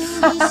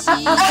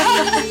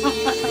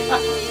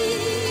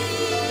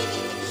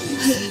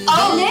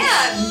 Oh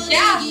man,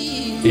 yeah.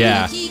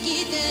 Yeah.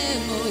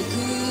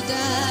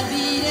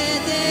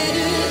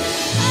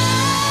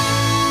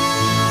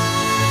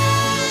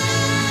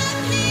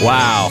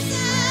 Wow.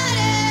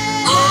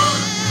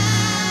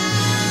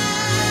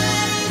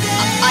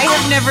 I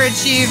have never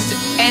achieved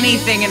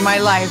anything in my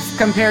life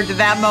compared to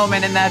that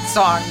moment in that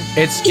song.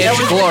 It's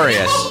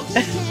glorious.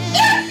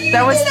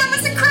 That was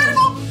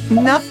incredible.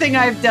 nothing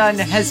I've done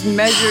has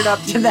measured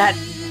up to that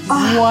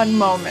one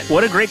moment.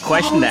 What a great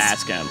question to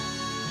ask him.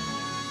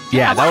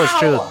 Yeah, that was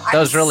true. That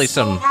was really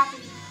so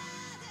happy.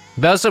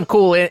 that was some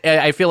cool.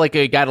 I feel like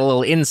I got a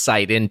little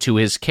insight into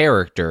his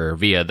character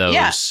via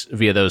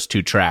those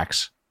two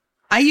tracks.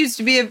 I used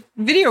to be a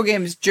video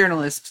games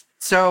journalist,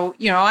 so,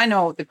 I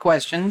know the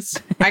questions.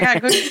 I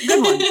got good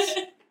ones.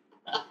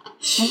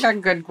 I got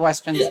good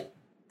questions.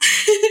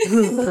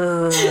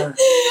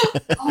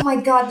 Oh my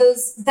God,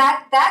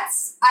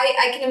 that's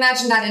I can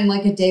imagine that in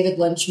like a David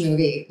Lynch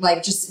movie.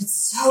 Like just it's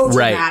so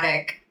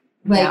dramatic.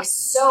 Like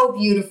so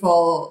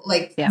beautiful,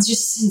 like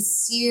just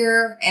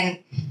sincere. And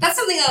that's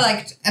something I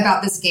liked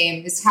about this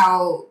game is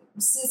how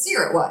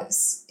sincere it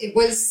was. It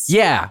was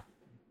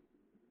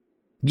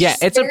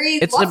it's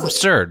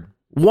absurd.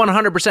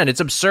 100%. It's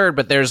absurd,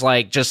 but there's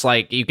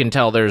you can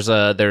tell there's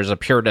a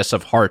pureness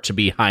of heart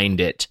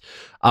behind it.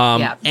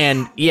 I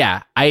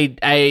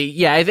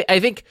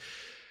think,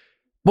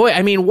 boy,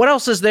 I mean, what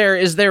else is there?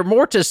 Is there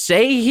more to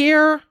say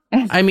here?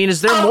 I mean,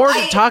 is there more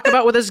to talk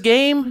about with this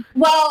game?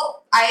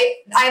 Well, I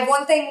have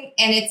one thing,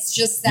 and it's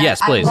just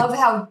that I love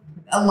how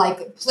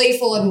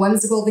playful and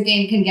whimsical the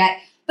game can get.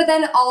 But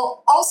then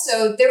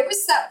also there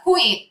was that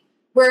point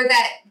where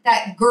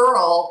that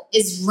girl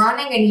is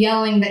running and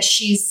yelling that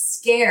she's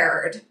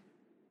scared,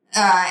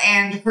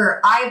 and her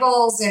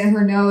eyeballs and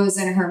her nose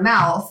and her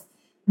mouth,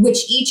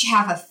 which each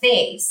have a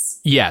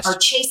face, are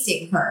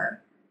chasing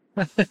her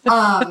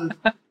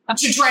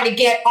to try to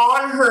get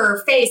on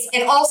her face.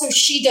 And also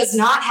she does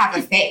not have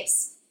a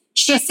face.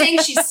 She's saying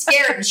she's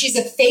scared and she's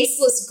a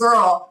faceless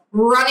girl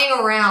running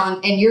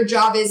around, and your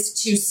job is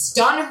to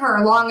stun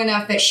her long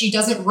enough that she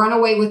doesn't run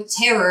away with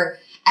terror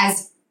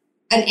as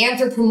an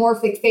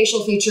anthropomorphic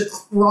facial feature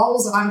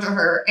crawls onto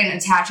her and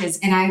attaches.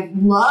 And I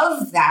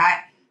love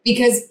that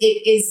because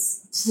it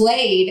is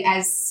played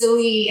as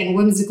silly and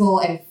whimsical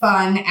and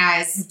fun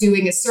as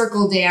doing a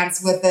circle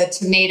dance with a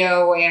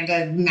tomato and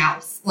a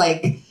mouth.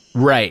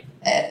 Right.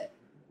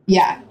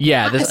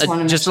 Yeah. This,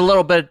 just a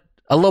little bit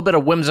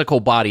of whimsical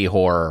body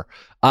horror.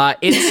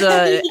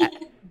 It's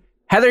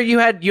Heather, you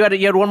had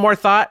one more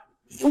thought?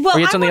 Well, or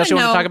you had something else you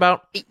want to talk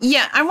about?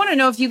 Yeah, I want to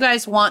know if you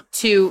guys want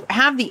to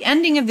have the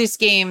ending of this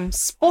game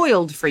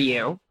spoiled for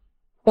you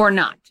or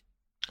not.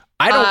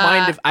 I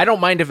don't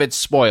mind if it's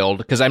spoiled,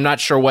 because I'm not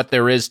sure what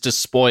there is to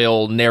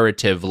spoil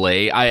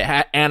narratively.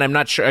 And I'm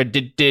not sure. I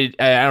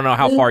don't know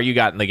how far you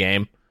got in the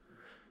game.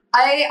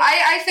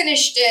 I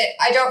finished it.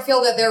 I don't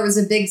feel that there was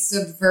a big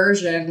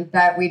subversion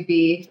that we'd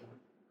be,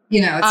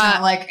 it's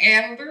not like,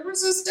 and there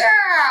was a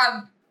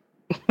stab.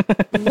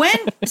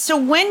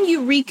 when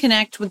you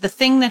reconnect with the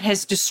thing that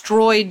has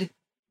destroyed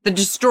the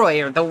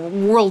destroyer, the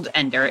world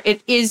ender,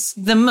 it is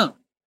the moon.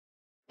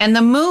 And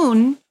the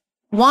moon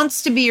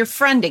wants to be your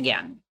friend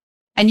again.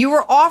 And you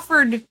were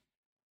offered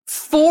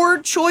 4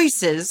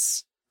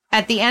 choices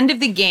at the end of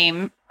the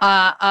game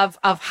of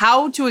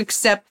how to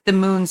accept the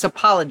moon's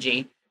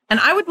apology. And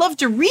I would love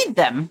to read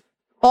them,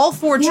 all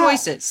 4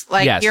 choices.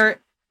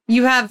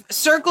 You have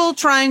circle,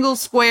 triangle,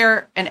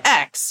 square, and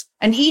X,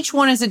 and each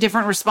one is a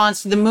different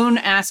response to the moon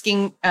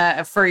asking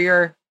for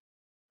your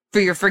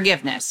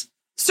forgiveness.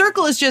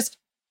 Circle is just,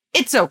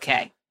 it's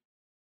okay.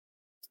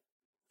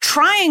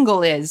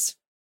 Triangle is,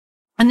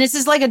 and this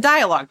is like a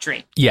dialogue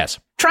tree. Yes.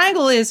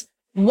 Triangle is,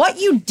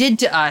 what you did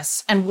to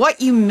us and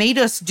what you made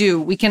us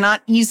do, we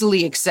cannot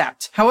easily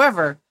accept.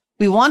 However,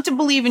 we want to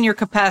believe in your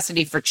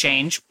capacity for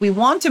change. We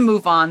want to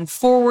move on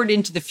forward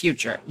into the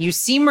future. You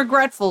seem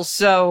regretful,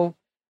 so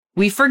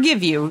we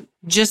forgive you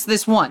just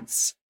this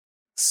once.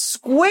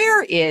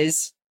 Square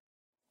is,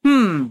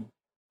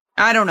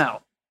 I don't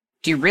know.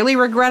 Do you really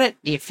regret it?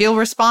 Do you feel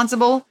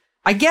responsible?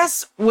 I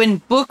guess when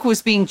Book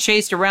was being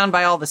chased around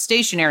by all the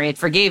stationery, it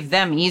forgave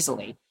them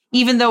easily,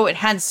 even though it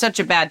had such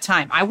a bad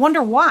time. I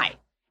wonder why.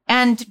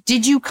 And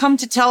did you come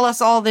to tell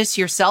us all this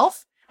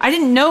yourself? I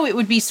didn't know it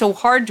would be so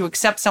hard to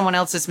accept someone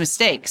else's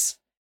mistakes.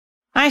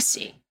 I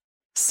see.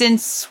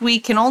 Since we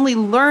can only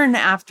learn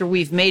after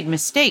we've made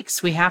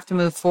mistakes, we have to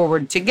move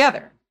forward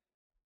together.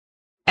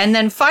 And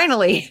then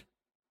finally,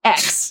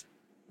 X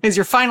is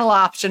your final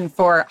option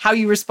for how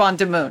you respond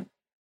to Moon.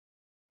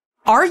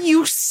 Are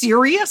you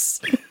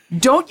serious?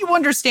 Don't you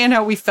understand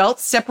how we felt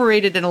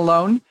separated and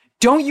alone?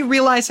 Don't you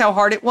realize how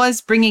hard it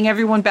was bringing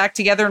everyone back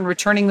together and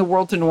returning the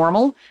world to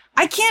normal?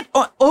 I can't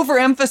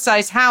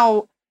overemphasize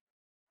how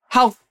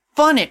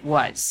fun it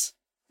was.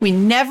 We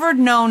never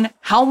known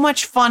how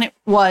much fun it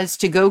was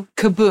to go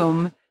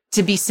kaboom,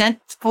 to be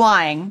sent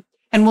flying,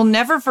 and we'll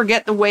never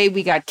forget the way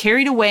we got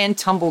carried away and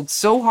tumbled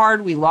so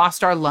hard we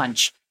lost our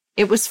lunch.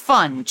 It was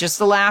fun just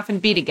to laugh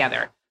and be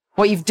together.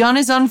 What you've done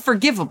is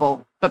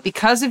unforgivable, but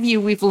because of you,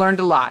 we've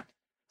learned a lot.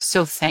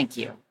 So thank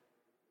you.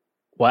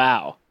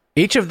 Wow.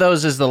 Each of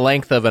those is the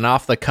length of an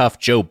off-the-cuff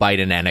Joe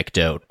Biden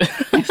anecdote.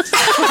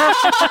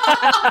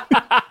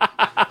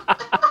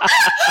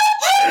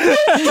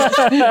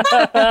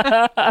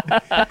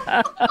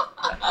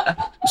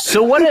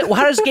 So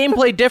how does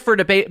gameplay differ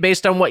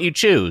based on what you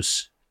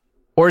choose?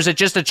 Or is it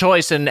just a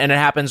choice and it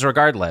happens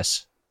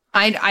regardless?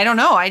 I don't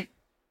know.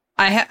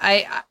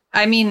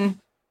 I mean,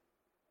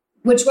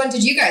 which one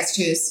did you guys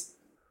choose?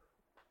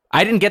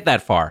 I didn't get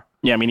that far.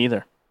 Yeah, me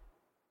neither.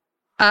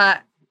 I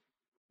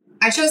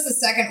chose the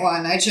second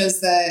one. I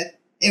chose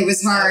it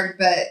was hard,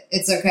 but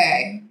it's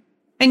okay.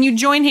 And you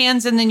join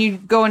hands and then you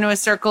go into a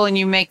circle and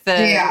you make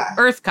the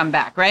earth come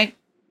back, right?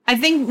 I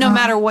think no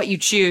matter what you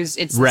choose,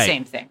 it's the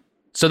same thing.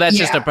 So that's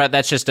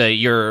just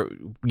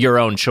your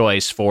own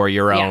choice for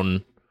your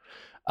own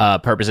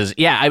purposes.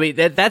 Yeah, I mean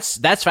that's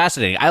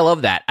fascinating. I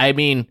love that. I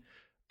mean,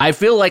 I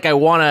feel like I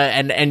want to,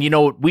 and you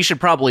know, we should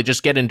probably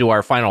just get into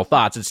our final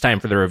thoughts. It's time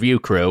for the review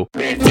crew.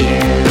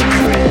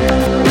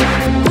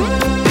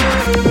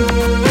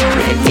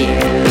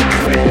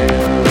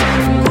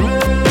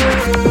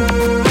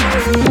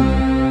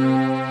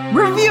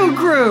 Review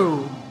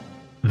crew.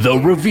 The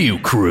review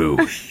crew.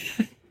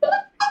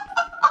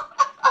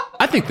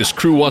 I think this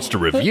crew wants to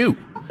review.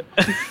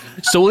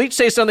 So we'll each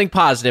say something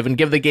positive and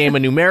give the game a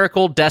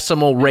numerical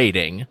decimal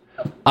rating.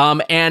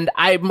 And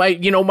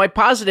my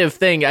positive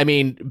thing, I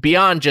mean,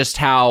 beyond just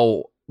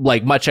how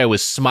much I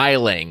was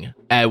smiling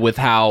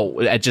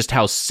at just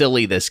how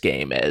silly this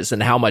game is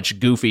and how much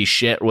goofy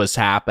shit was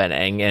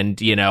happening, and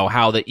you know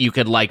how that you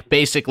could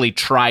basically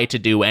try to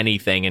do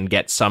anything and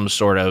get some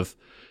sort of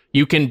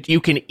you can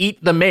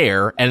eat the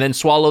mayor and then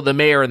swallow the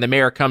mayor and the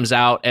mayor comes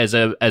out as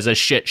a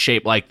shit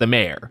shaped like the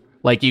mayor.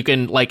 You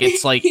can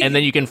it's and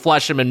then you can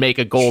flush him and make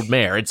a gold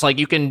mare. It's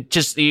you can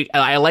just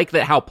I like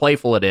that how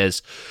playful it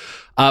is.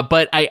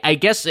 But I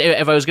guess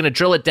if I was going to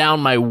drill it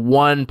down, my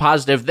one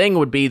positive thing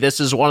would be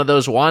this is one of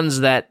those one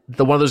of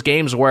those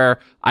games where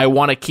I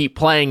want to keep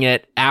playing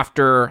it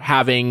after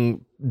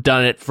having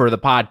done it for the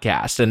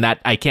podcast, and that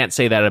I can't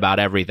say that about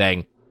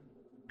everything.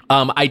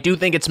 I do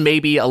think it's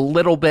maybe a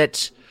little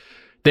bit.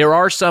 There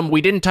are some,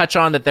 we didn't touch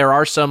on that there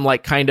are some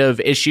kind of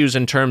issues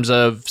in terms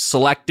of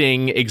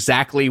selecting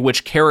exactly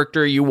which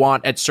character you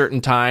want at certain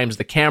times.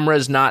 The camera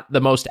is not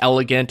the most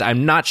elegant.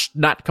 I'm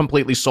not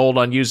completely sold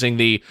on using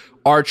the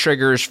R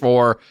triggers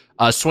for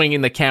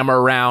swinging the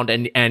camera around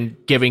and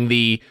giving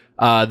the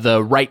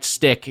right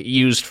stick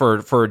used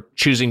for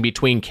choosing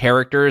between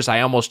characters.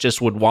 I almost just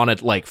would want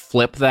to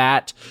flip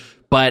that.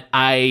 But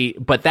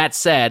that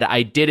said,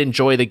 I did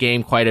enjoy the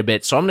game quite a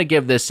bit, so I'm going to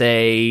give this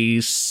a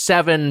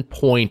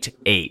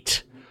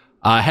 7.8.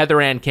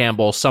 Heather Ann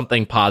Campbell,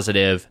 something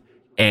positive,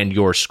 and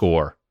your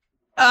score.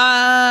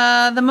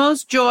 The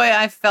most joy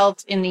I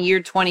felt in the year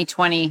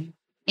 2020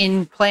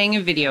 in playing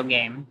a video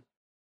game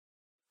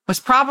was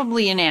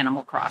probably in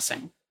Animal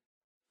Crossing.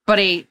 But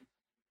a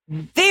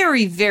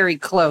very, very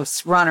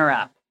close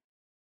runner-up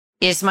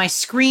is my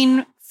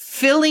screen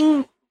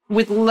filling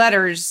with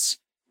letters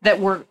that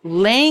were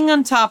laying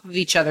on top of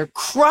each other,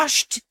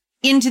 crushed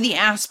into the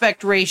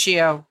aspect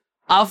ratio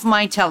of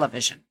my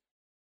television,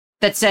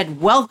 that said,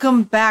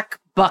 "Welcome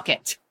back,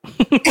 Bucket."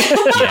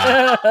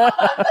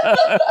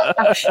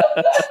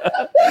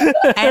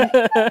 And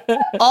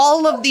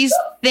all of these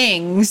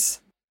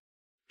things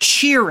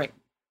cheering,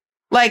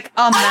 like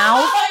a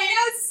mouth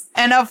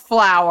and a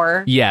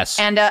flower, yes,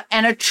 and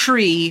a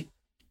tree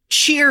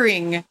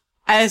cheering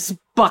as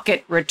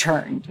Bucket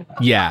returned.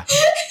 Yeah.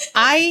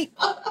 I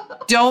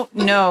don't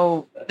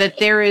know that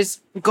there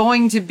is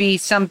going to be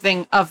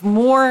something of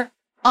more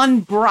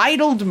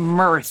unbridled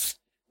mirth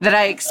that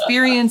I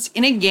experience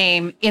in a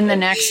game in the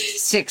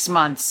next 6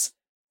 months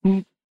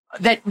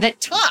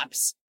that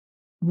tops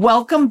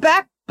 "Welcome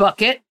back,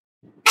 Bucket."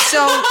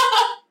 So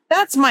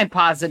that's my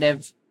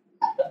positive.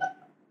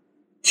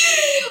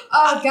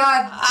 Oh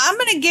God. I'm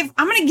gonna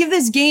give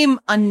this game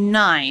a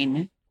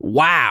 9.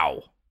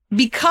 Wow.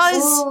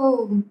 Because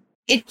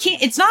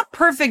it's not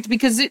perfect,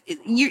 because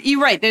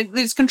you're right.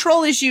 There's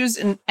control issues,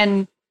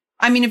 and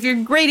I mean, if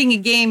you're grading a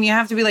game, you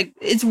have to be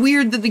it's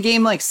weird that the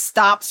game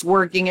stops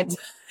working at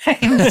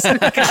times.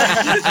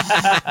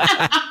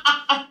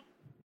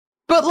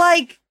 But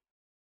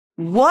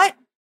what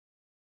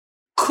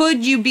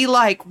could you be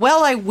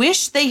well, I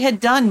wish they had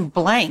done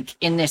blank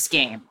in this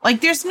game.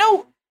 There's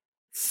no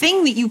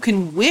thing that you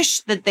can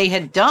wish that they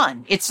had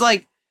done. It's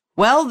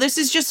well, this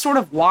is just sort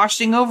of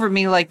washing over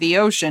me like the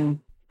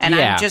ocean, and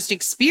I'm just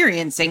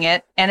experiencing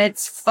it, and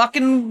it's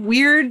fucking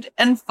weird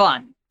and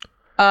fun.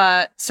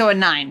 So a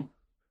 9.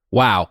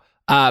 Wow.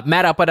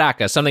 Matt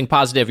Apodaca, something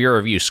positive, your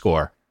review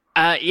score.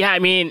 Yeah, I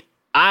mean,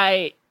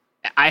 I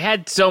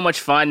had so much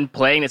fun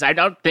playing this. I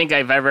don't think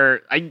I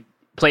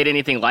played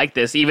anything like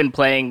this. Even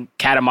playing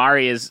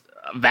Katamari is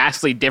a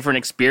vastly different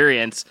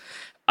experience.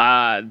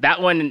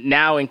 That one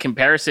now, in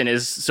comparison,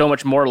 is so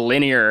much more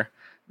linear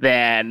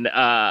than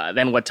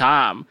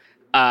Wattam.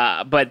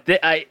 But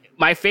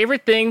my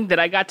favorite thing that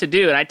I got to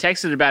do, and I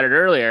texted about it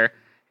earlier,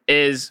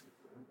 is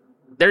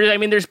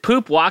there's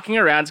poop walking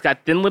around. It's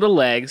got thin little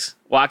legs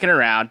walking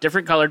around,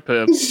 different colored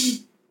poop.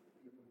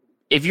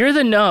 If you're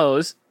the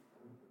nose,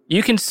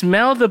 you can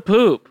smell the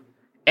poop,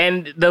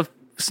 and the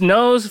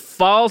nose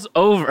falls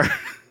over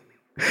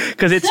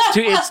because it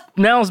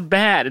smells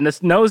bad and the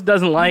nose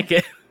doesn't like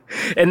it.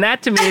 And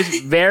that to me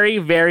is very,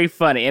 very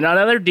funny. And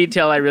another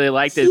detail I really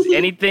liked is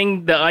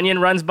anything the onion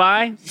runs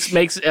by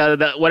makes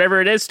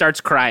whatever it is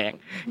starts crying,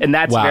 and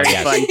that's fun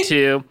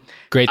too.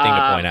 Great thing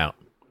to point out.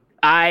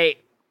 I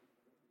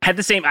had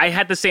the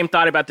same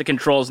thought about the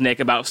controls,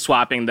 Nick, about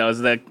swapping those.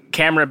 The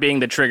camera being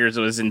the triggers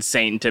was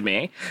insane to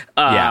me.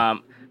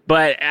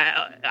 But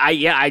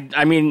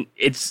I mean,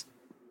 it's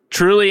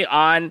truly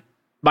on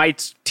my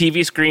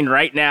TV screen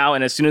right now,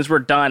 and as soon as we're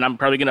done, I'm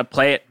probably going to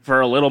play it for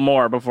a little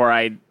more before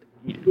I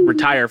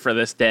retire for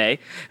this day.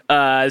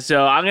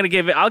 So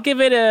I'll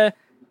give it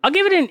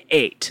an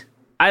 8.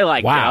 I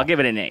like it. I'll give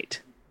it an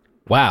 8.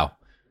 Wow.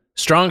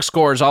 Strong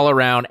scores all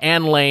around.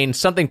 Ann Lane,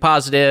 something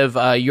positive,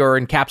 your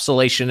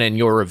encapsulation and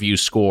your review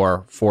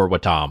score for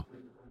Wattam.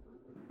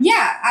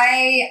 Yeah,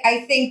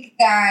 I think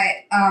that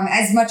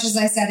as much as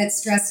I said it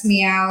stressed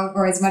me out,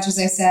 or as much as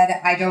I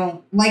said I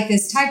don't like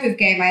this type of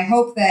game, I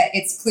hope that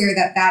it's clear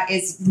that that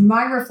is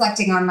my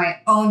reflecting on my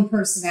own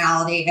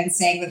personality and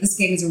saying that this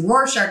game is a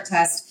Rorschach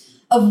test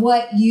of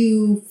what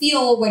you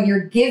feel when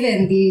you're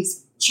given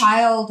these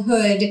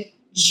childhood,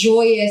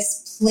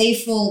 joyous,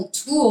 playful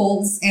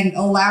tools and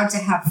allowed to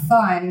have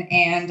fun.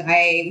 And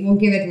I will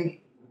give it an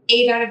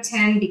 8 out of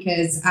 10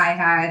 because I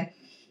had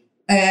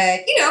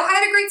I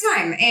had a great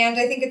time. And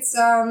I think it's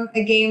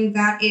a game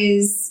that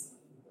is,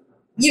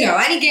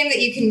 any game that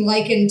you can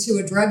liken to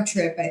a drug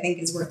trip, I think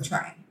is worth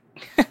trying.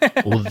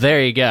 Well,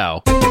 there you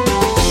go.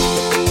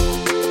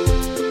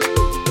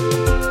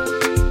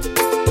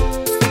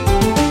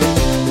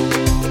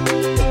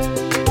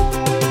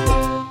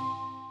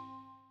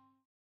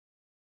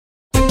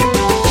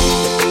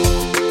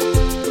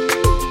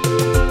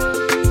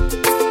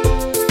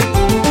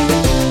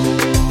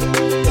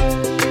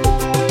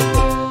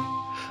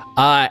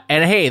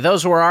 And hey,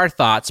 those were our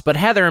thoughts, but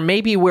Heather,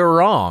 maybe we're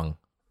wrong.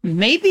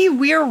 Maybe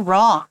we're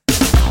wrong.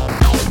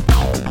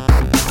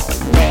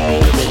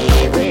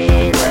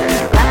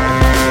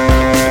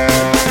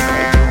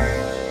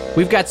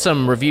 We've got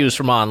some reviews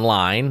from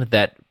online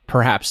that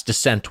perhaps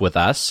dissent with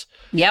us.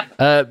 Yep.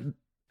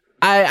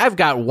 I've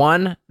got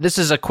one. This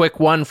is a quick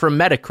one from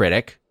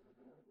Metacritic.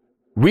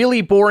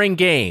 Really boring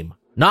game.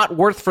 Not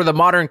worth for the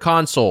modern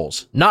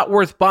consoles. Not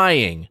worth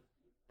buying.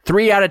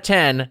 3 out of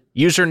 10.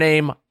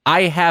 Username,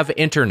 I have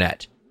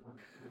internet.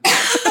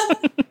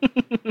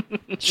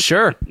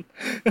 Sure.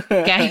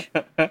 Okay.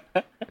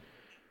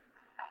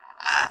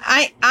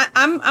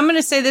 I'm going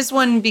to say this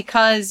one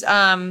because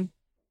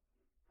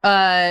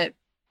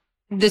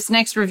this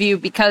next review,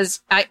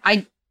 because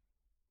I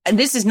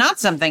this is not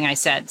something I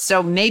said,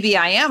 so maybe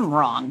I am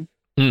wrong.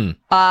 And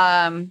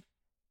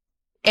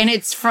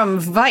it's from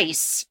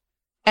Vice,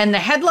 and the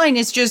headline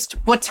is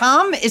just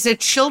Wattam is a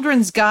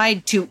children's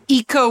guide to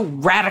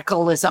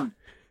eco-radicalism.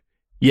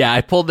 Yeah,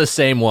 I pulled the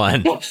same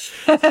one.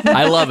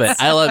 I love it.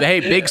 Hey,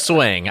 big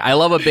swing. I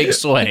love a big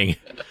swing.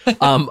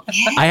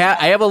 I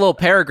have a little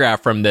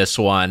paragraph from this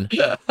one.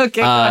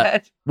 Okay, go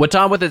ahead.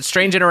 Wattam, with its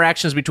strange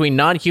interactions between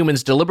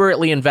non-humans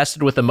deliberately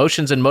invested with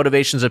emotions and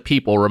motivations of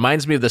people,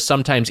 reminds me of the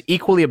sometimes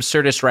equally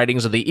absurdist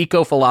writings of the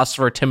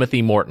eco-philosopher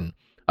Timothy Morton.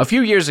 A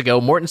few years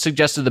ago, Morton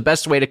suggested the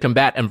best way to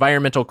combat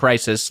environmental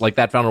crisis, like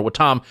that found in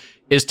Wattam,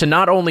 is to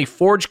not only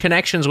forge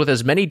connections with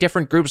as many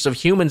different groups of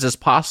humans as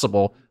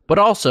possible, but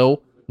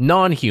also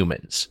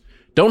non-humans.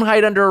 Don't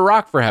hide under a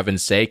rock, for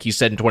heaven's sake, he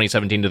said in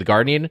 2017 to The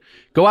Guardian.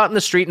 Go out in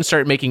the street and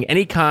start making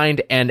any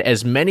kind and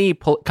as many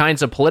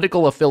kinds of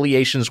political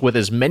affiliations with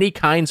as many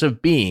kinds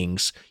of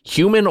beings,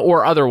 human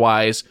or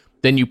otherwise,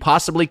 than you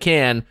possibly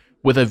can,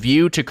 with a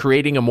view to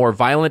creating a more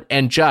violent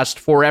and just,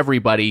 for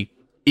everybody,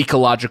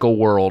 ecological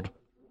world.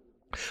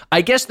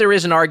 I guess there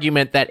is an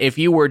argument that if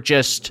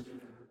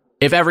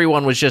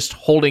everyone was just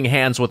holding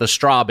hands with a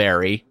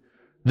strawberry,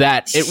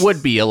 that it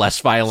would be a less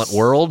violent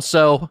world,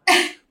 so...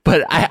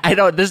 But I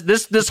don't.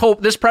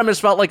 This premise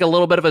felt like a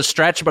little bit of a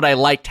stretch, but I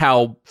liked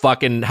how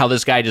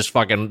this guy just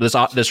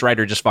this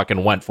writer just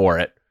fucking went for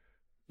it.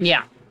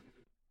 Yeah,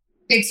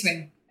 big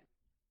swing.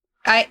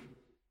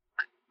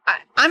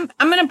 I'm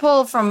gonna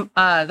pull from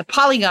the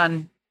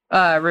Polygon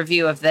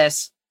review of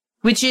this,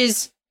 which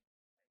is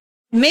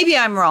maybe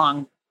I'm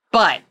wrong,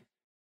 but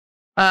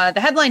the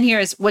headline here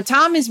is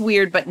Wattam is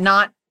weird but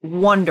not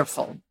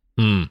wonderful.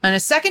 And a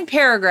second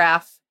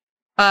paragraph.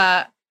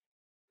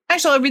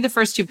 Actually, I'll read the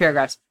first 2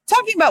 paragraphs.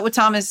 Talking about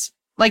Wattam is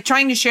like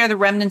trying to share the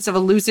remnants of a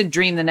lucid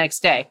dream the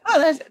next day. Oh,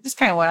 that's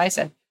kind of what I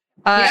said.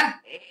 Yeah.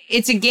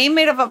 It's a game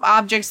made up of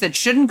objects that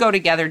shouldn't go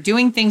together,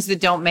 doing things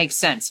that don't make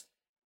sense.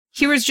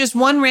 Here is just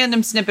one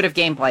random snippet of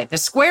gameplay. The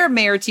square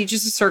mayor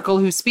teaches a circle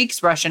who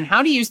speaks Russian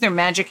how to use their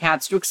magic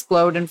hats to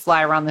explode and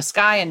fly around the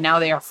sky, and now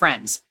they are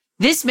friends.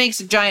 This makes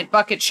a giant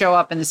bucket show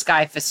up in the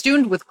sky,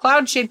 festooned with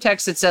cloud-shaped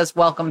text that says,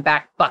 "Welcome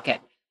back, bucket."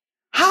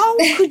 How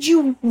could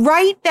you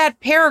write that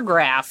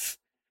paragraph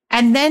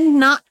and then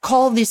not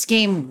call this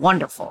game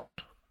wonderful?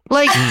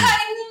 Like,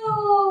 I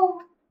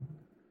know.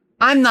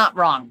 I'm not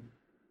wrong.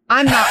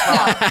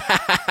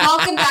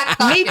 Welcome back,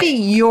 bucket. Maybe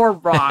you're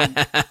wrong.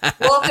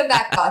 Welcome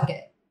back,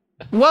 bucket.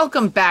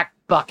 Welcome back,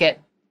 bucket.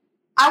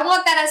 I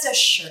want that as a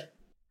shirt.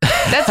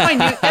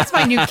 That's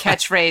my new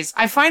catchphrase.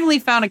 I finally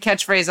found a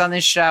catchphrase on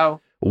this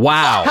show.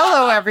 Wow.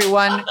 Hello,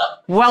 everyone.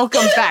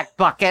 Welcome back,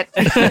 Bucket.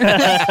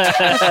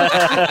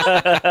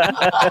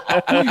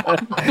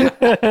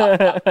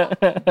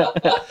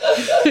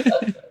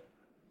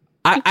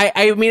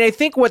 I mean, I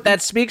think what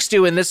that speaks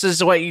to, and this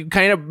is what you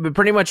kind of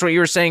pretty much what you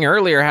were saying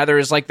earlier, Heather,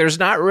 is like there's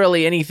not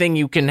really anything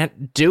you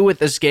can do with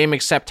this game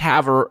except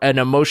have an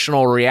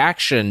emotional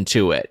reaction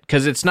to it.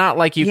 Because it's not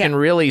like you can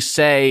really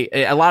say,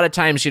 a lot of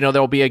times,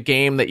 there'll be a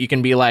game that you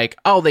can be like,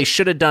 oh, they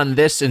should have done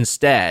this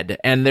instead.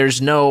 And there's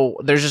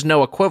just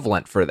no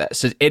equivalent for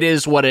this. It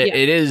is what it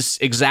is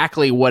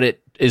exactly what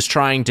it is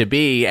trying to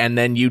be. And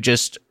then you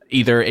just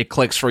either it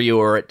clicks for you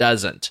or it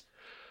doesn't.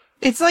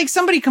 It's like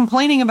somebody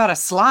complaining about a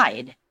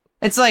slide.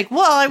 It's like,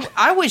 well,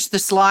 I wish the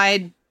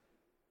slide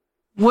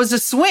was a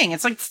swing.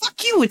 It's like,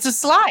 fuck you, it's a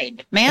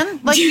slide, man.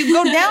 Like, you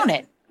go down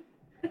it.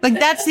 Like,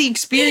 that's the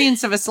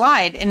experience of a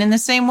slide. And in the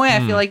same way, I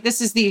feel like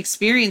this is the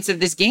experience of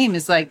this game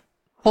is like,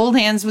 hold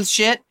hands with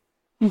shit,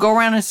 go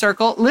around in a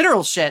circle,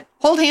 literal shit.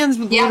 Hold hands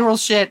with literal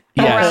shit,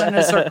 go around in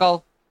a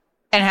circle,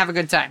 and have a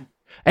good time.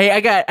 Hey, I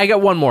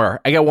got one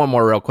more. I got one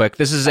more real quick.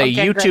 This is a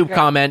YouTube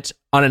comment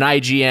on an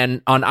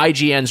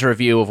IGN's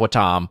review of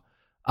Wattam.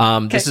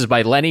 This is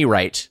by Lenny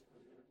Wright.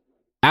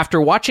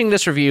 After watching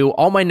this review,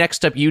 all my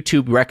next up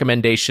YouTube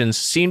recommendations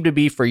seem to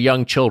be for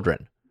young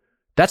children.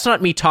 That's not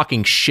me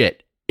talking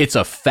shit. It's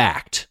a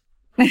fact.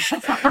 All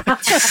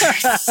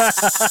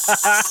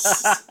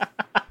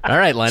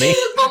right, Lenny.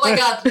 Oh my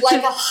God,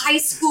 like a high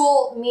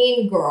school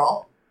mean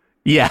girl.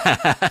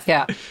 Yeah.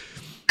 Yeah.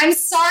 I'm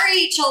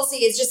sorry, Chelsea.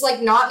 It's just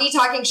like not me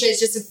talking shit. It's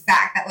just a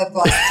fact that lip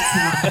gloss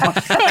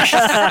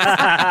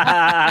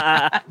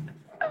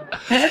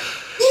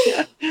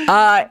is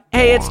not.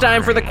 Hey, it's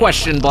time for the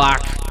question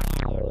block.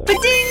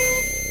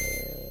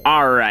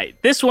 All right.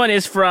 This one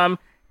is from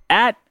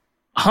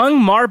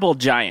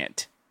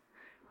 @HungMarbleGiant.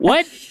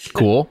 What?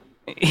 Cool.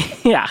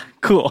 Yeah,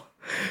 cool.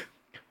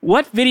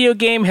 What video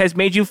game has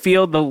made you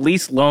feel the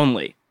least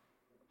lonely?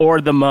 Or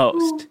the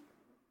most?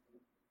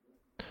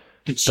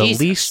 The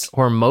least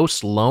or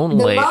most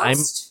lonely? The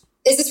most?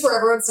 Is this for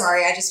everyone?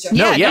 Sorry, I just jumped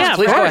No, in. yes,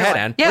 please go ahead,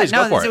 Anne. Please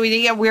go for it.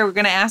 We were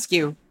going to ask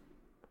you.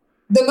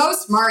 The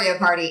most Mario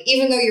Party.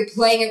 Even though you're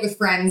playing it with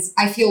friends,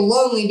 I feel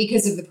lonely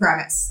because of the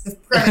premise. The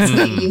premise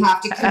being you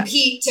have to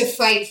compete to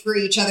fight for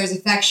each other's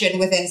affection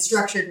within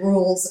structured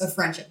rules of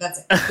friendship. That's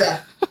it. Yeah.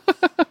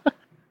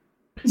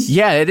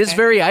 Yeah, it is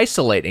very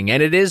isolating,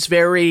 and it is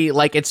very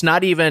like it's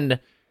not even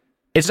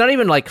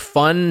like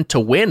fun to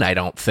win. I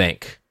don't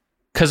think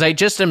because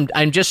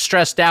I'm just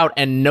stressed out,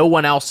 and no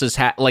one else is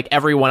like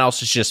everyone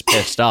else is just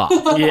pissed off.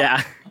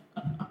 Yeah.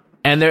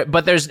 And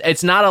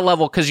it's not a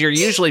level because you're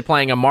usually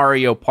playing a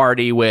Mario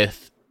Party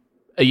with,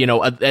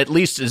 at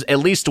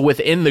least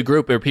within the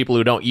group there are people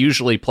who don't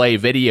usually play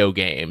video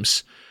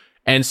games,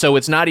 and so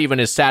it's not even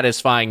as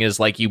satisfying as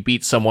like you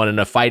beat someone in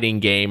a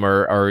fighting game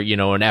or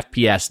an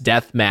FPS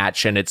death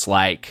match, and it's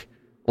like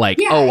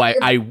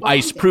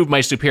I proved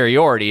my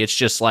superiority. It's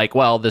just like,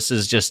 well, this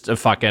is just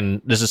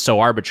this is so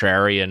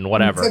arbitrary and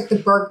whatever. It's like the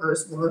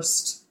burger's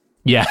worst.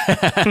 Yeah.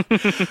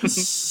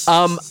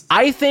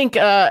 I think,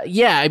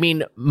 I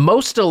mean,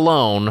 most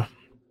alone,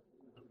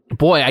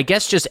 boy, I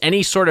guess just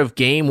any sort of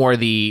game where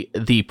the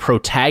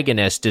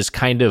protagonist is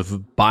kind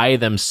of by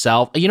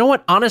themselves. You know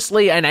what?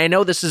 Honestly, and I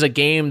know this is a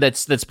game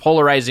that's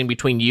polarizing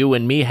between you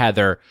and me,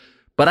 Heather,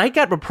 but I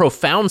got a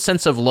profound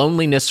sense of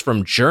loneliness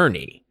from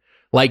Journey.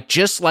 Like,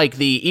 just like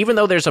even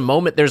though there's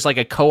like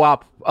a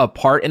co-op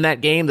part in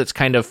that game that's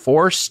kind of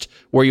forced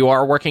where you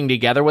are working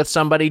together with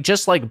somebody,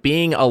 just like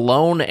being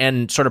alone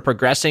and sort of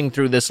progressing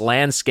through this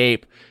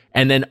landscape.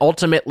 And then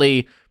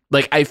ultimately,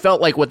 like, I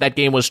felt like what that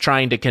game was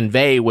trying to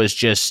convey was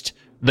just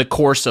the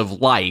course of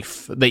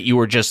life that you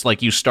were just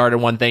like, you started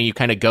one thing, you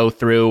kind of go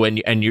through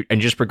and you're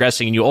just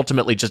progressing and you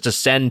ultimately just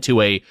ascend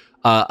to a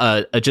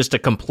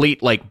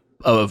complete like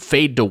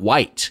fade to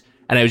white.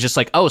 And I was just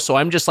like, oh, so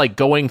I'm just like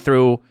going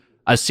through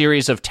a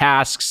series of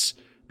tasks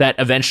that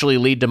eventually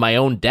lead to my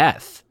own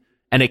death.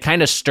 And it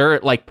kind of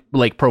stirred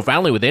like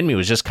profoundly within me. It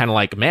was just kind of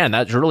like, man,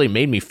 that really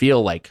made me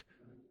feel like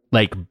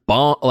I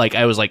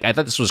was like, I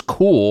thought this was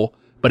cool,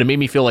 but it made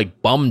me feel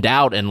like bummed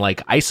out and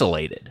like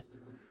isolated.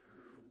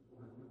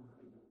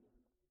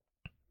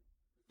 I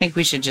think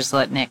we should just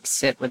let Nick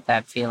sit with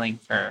that feeling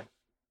for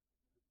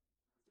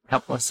a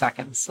couple of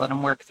seconds. Let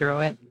him work through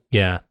it.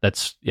 Yeah,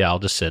 I'll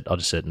just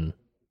sit and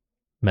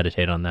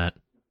meditate on that.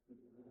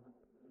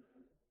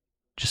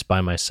 Just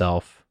by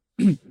myself.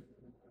 You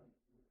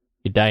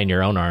die in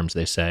your own arms,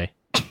 they say.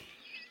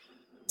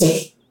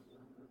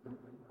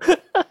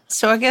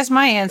 So I guess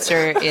my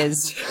answer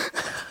is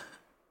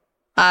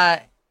the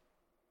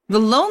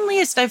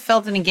loneliest I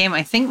felt in a game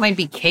I think might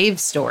be Cave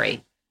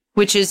Story,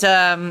 which is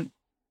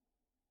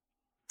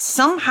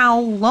somehow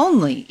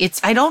lonely.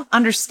 I don't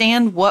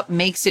understand what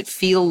makes it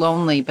feel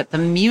lonely, but the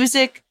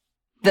music,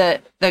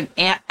 the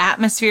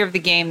atmosphere of the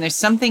game, there's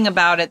something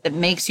about it that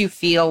makes you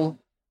feel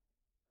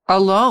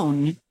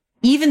alone,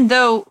 even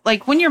though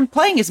like when you're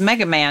playing as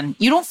Mega Man,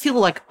 you don't feel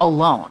like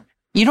alone.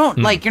 You don't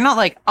like, you're not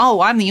like,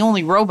 oh, I'm the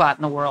only robot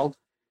in the world.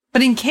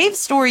 But in Cave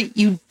Story,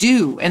 you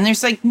do. And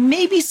there's like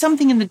maybe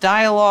something in the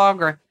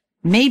dialogue or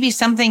maybe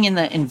something in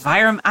the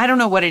environment. I don't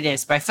know what it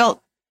is, but I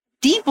felt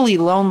deeply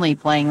lonely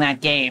playing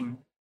that game.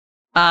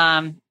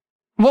 What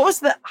was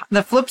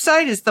the flip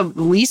side is the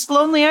least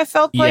lonely I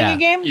felt playing a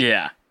game?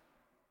 Yeah.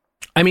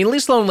 I mean,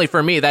 least lonely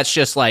for me, that's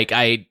just like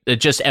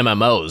just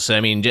MMOs. I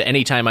mean,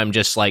 anytime I'm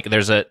just like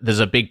there's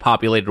a big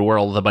populated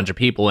world with a bunch of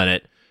people in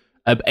it.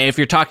 If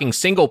you're talking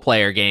single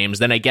player games,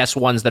 then I guess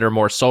ones that are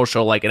more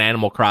social, like an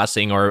Animal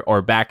Crossing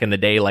or back in the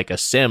day, like a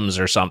Sims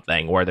or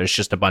something, where there's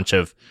just a bunch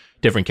of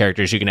different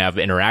characters you can have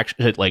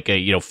interaction, like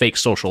fake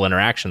social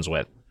interactions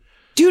with.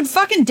 Dude,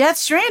 fucking Death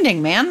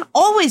Stranding, man.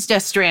 Always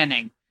Death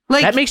Stranding.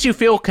 Like that makes you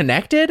feel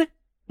connected?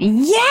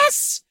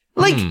 Yes.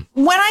 Like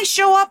when I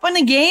show up in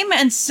a game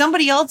and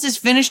somebody else has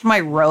finished my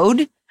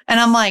road and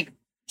I'm like,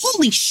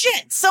 holy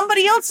shit,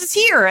 somebody else is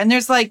here. And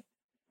there's like,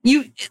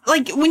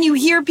 when you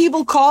hear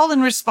people call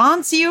and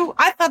respond to you,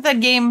 I thought that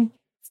game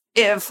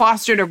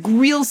fostered a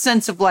real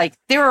sense of like,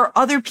 there are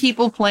other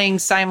people playing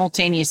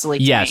simultaneously.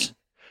 To yes. me.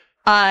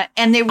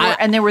 And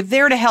they were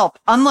there to help.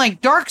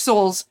 Unlike Dark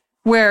Souls,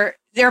 where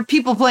there are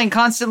people playing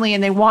constantly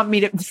and they want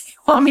me to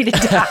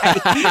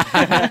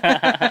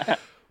die.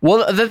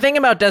 Well, the thing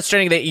about Death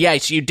Stranding that,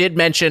 yes, you did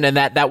mention, and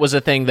that was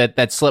a thing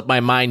that slipped my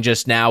mind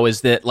just now,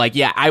 is that, like,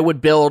 yeah, I would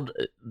build,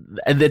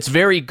 and it's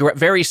very,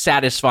 very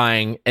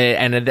satisfying,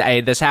 and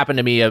this happened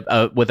to me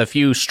with a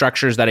few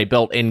structures that I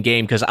built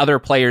in-game, because other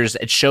players,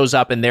 it shows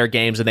up in their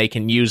games and they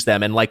can use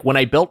them, and, like, when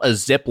I built a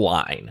zip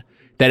line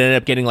that ended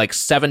up getting, like,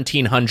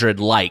 1,700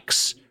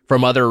 likes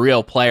from other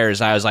real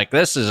players, I was like,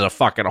 this is a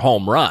fucking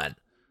home run.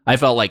 I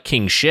felt like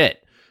king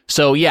shit.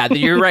 So, yeah,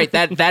 you're right,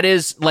 that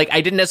is, like,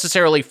 I didn't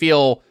necessarily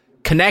feel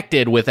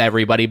connected with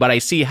everybody, but I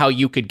see how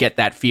you could get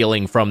that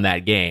feeling from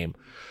that game.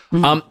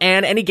 And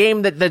any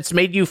game that's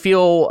made you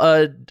feel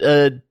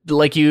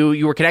like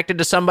you were connected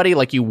to somebody,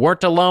 like you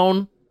weren't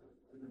alone.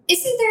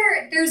 Isn't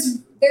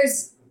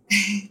there's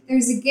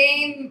a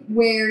game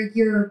where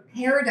you're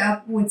paired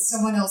up with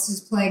someone else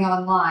who's playing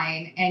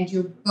online and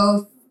you're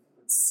both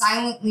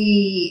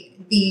silently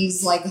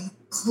these like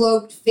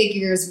cloaked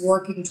figures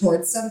working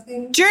towards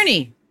something?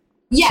 Journey.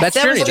 Yes,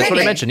 that's Journey. That's what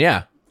I mentioned.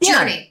 Yeah.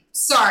 Journey.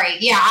 Sorry.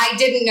 Yeah, I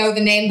didn't know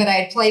the name, but I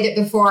had played it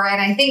before.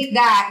 And I think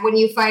that when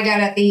you find out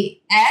at the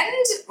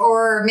end,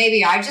 or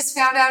maybe I just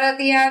found out at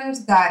the end,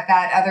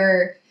 that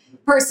other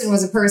person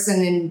was a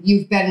person and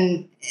you've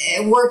been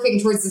working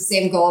towards the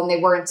same goal and they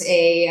weren't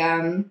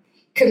a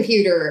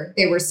computer,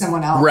 they were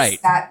someone else.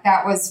 Right.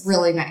 That was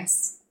really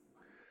nice.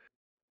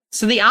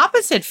 So the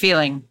opposite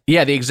feeling.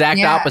 Yeah, the exact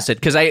opposite.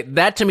 Because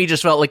that to me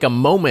just felt like a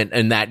moment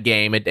in that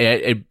game.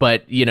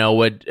 But you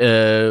know,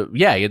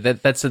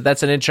 that's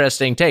an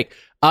interesting take.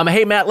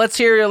 Hey Matt, let's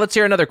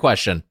hear another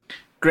question.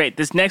 Great.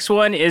 This next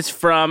one is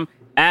from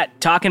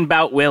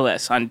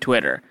 @Talkin'BoutWillis on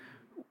Twitter.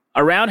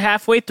 Around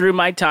halfway through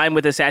my time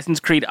with Assassin's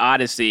Creed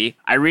Odyssey,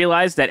 I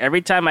realized that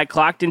every time I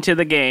clocked into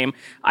the game,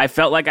 I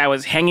felt like I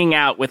was hanging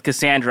out with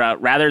Cassandra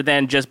rather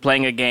than just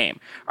playing a game.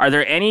 Are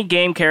there any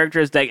game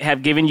characters that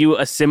have given you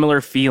a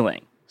similar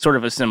feeling? Sort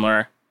of a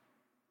similar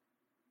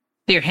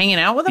You're hanging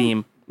out with them?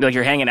 theme. Like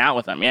you're hanging out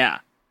with them, yeah.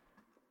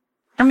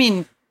 I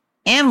mean,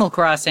 Animal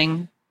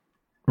Crossing.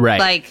 Right.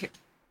 Like,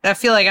 I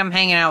feel like I'm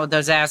hanging out with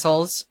those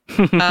assholes.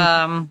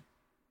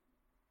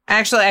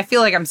 Actually, I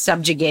feel like I'm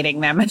subjugating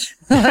them.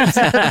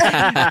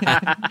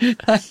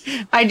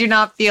 I do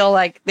not feel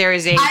like there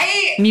is a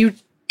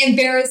mute.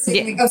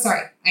 Embarrassingly, oh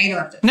sorry, I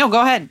interrupted. No, go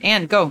ahead,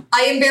 Anne, go.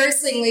 I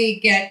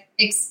embarrassingly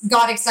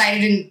got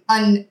excited in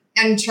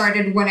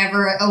Uncharted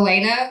whenever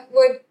Elena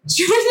would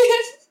join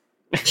it.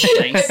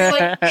 It's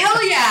like,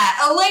 hell yeah,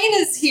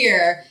 Elena's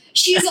here.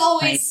 She's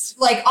always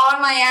like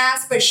on my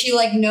ass, but she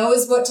like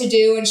knows what to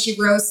do and she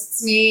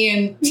roasts me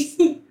and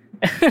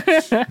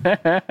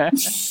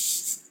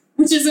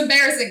which is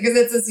embarrassing because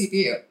it's a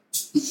CPU.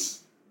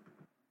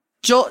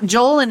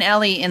 Joel and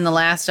Ellie in The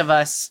Last of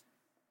Us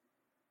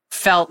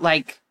felt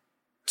like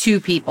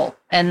two people.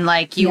 And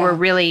like you were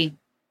really,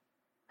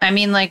 I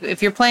mean, like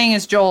if you're playing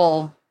as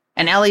Joel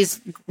and Ellie's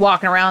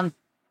walking around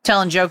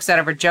telling jokes out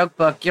of her joke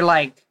book, you're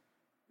like,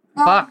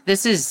 fuck,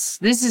 this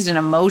is an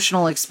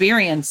emotional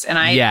experience. And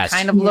I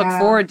kind of look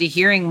forward to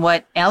hearing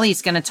what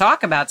Ellie's going to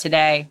talk about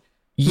today.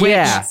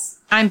 Yeah. Which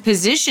I'm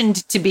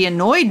positioned to be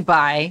annoyed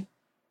by,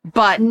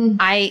 but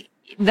the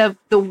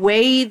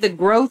way the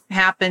growth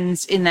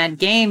happens in that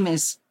game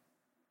is,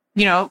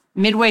 you know,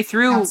 midway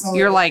through,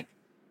 you're like,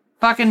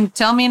 fucking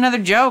tell me another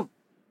joke.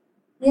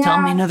 Yeah.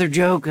 Tell me another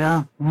joke.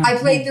 I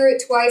played through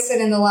it twice,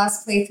 and in the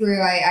last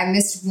playthrough, I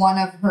missed one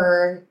of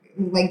her,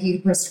 like, you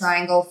press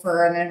triangle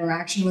for an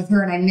interaction with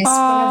her, and I missed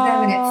one of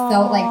them, and it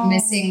felt like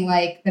missing,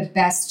 like, the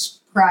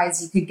best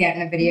prize you could get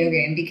in a video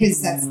game,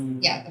 because that's,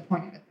 the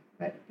point of it.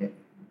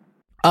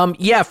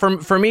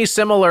 But for me,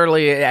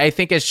 similarly, I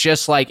think it's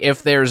just like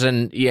if there's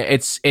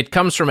it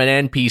comes from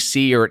an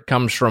NPC or it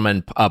comes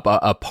from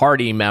a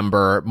party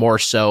member more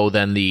so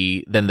than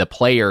the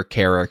player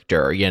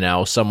character, you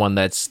know, someone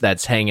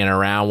that's hanging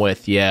around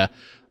with you.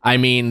 I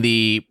mean,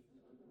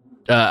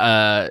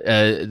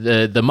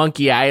 the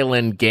Monkey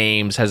Island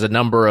games has a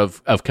number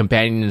of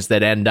companions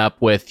that end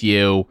up with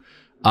you.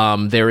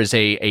 There is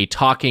a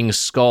talking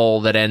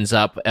skull that ends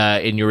up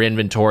in your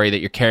inventory that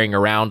you're carrying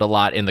around a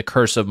lot in the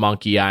Curse of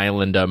Monkey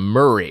Island.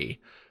 Murray,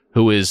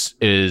 who is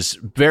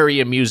very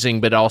amusing,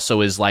 but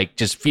also is like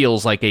just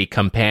feels like a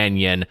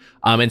companion.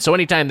 And so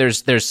anytime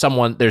there's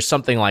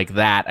something like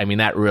that, I mean,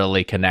 that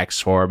really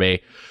connects for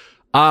me.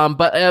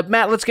 But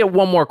Matt, let's get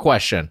one more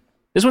question.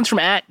 This one's from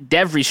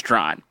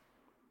 @Devristron.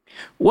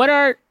 What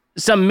are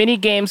some mini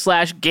games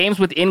 / games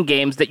within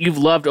games that you've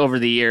loved over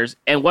the years,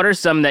 and what are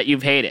some that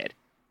you've hated?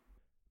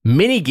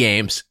 Mini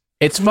games.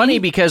 It's funny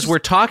because we're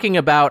talking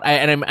about,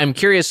 and I'm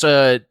curious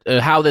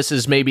how this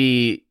is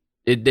maybe.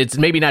 It's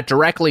maybe not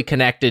directly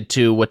connected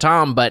to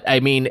Wattam, but I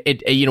mean,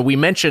 we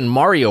mentioned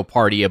Mario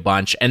Party a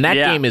bunch, and that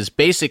game is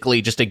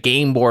basically just a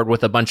game board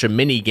with a bunch of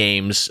mini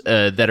games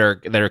that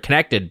are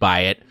connected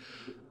by it.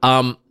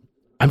 I'm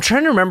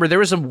trying to remember.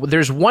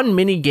 There's one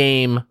mini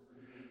game.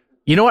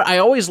 You know what?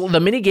 The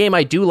mini game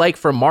I do like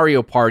from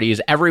Mario Party is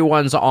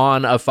everyone's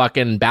on a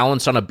fucking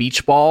balance on a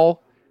beach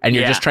ball, and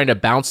you're just trying to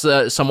bounce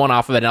someone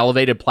off of an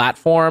elevated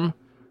platform.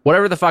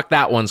 Whatever the fuck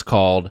that one's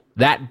called.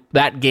 That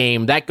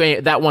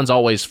one's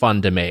always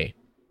fun to me.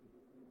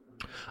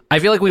 I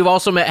feel like we've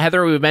also met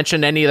Heather. We've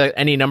mentioned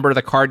any number of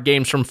the card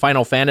games from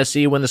Final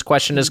Fantasy when this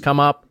question has come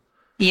up.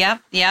 Yep.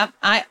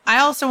 I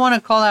also want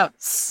to call out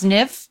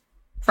Sniff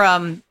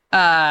from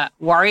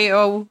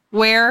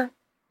WarioWare.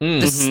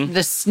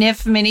 The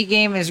Sniff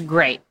minigame is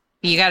great.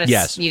 You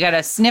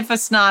gotta sniff a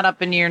snot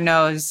up into your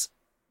nose,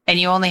 and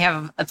you only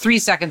have 3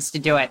 seconds to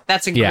do it.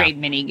 That's a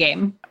great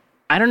minigame.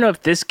 I don't know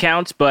if this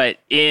counts, but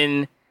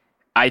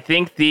I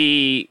think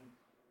the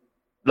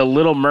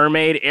Little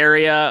Mermaid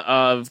area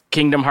of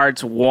Kingdom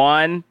Hearts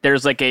 1,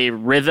 there's like a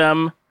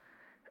rhythm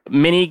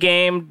mini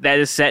game that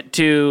is set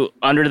to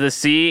Under the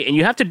Sea, and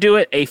you have to do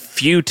it a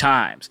few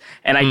times.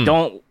 And I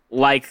don't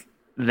like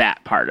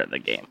that part of the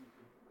game.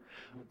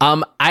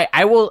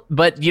 I will,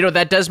 but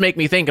that does make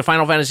me think. A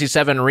Final Fantasy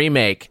VII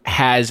Remake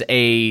has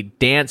a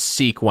dance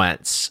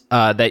sequence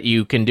that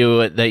you can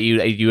do that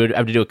you would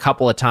have to do a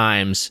couple of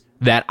times.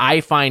 That I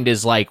find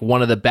is like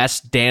one of the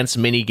best dance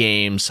mini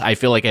games I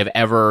feel like I've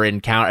ever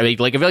encountered. I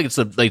feel like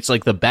it's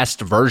like the best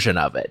version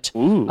of it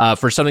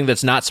for something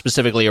that's not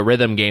specifically a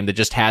rhythm game that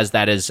just has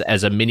that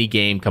as a mini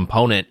game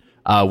component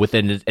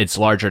within its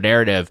larger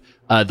narrative.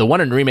 The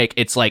one in Remake,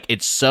 it's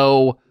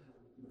so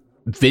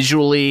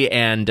visually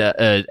and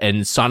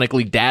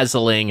sonically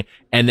dazzling,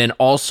 and then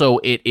also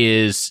it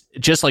is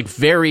just like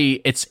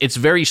it's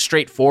very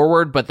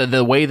straightforward, but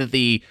the way that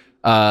the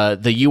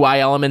UI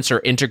elements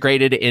are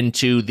integrated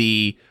into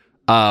the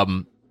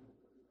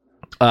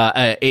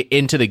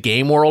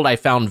game world, I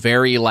found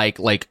very like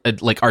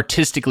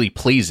artistically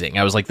pleasing.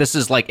 I was like, this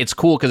is like, it's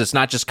cool because it's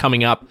not just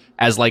coming up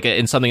as like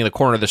in something in the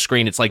corner of the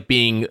screen. It's like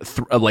being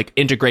like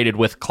integrated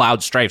with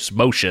Cloud Strife's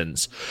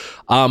motions.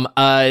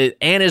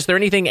 And is there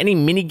any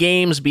mini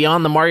games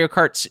beyond the Mario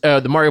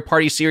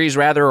Party series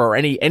rather, or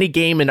any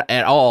game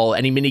at all,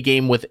 any mini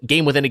game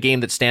within a game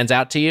that stands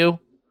out to you?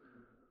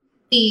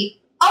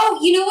 Oh,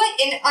 you know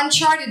what? In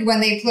Uncharted, when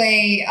they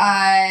play,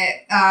 oh,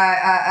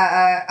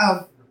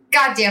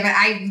 God damn it.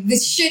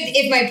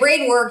 If my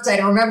brain worked,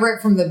 I'd remember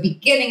it from the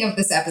beginning of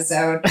this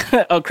episode.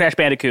 Oh, Crash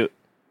Bandicoot.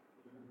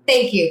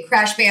 Thank you,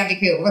 Crash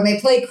Bandicoot. When they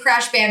play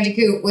Crash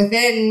Bandicoot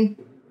within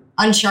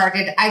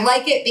Uncharted, I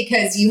like it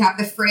because you have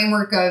the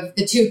framework of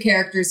the two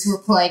characters who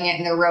are playing it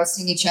and they're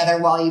roasting each other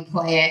while you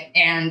play it,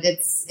 and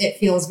it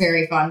feels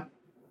very fun.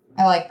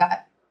 I like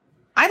that.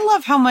 I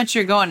love how much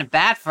you're going to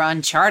bat for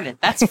Uncharted.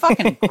 That's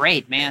fucking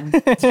great, man.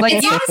 It's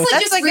honestly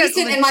just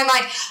recent in my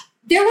mind.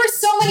 There were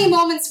so many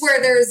moments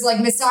where there's like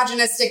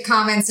misogynistic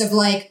comments of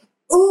like,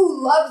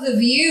 ooh, love the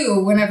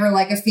view, whenever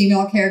like a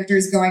female character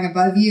is going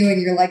above you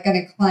and you're like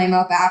going to climb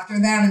up after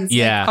them. And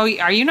yeah. Like,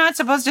 oh, are you not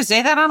supposed to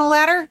say that on a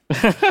ladder?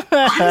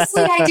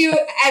 Honestly, I do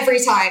every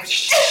time.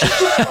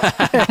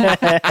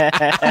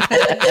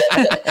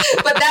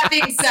 But that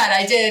being said,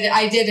 I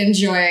did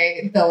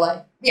enjoy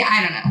the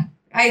I don't know.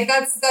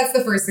 That's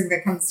the first thing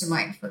that comes to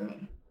mind for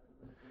me.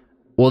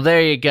 Well,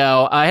 there you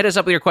go. Hit us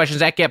up with your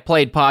questions at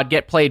GetPlayedPod,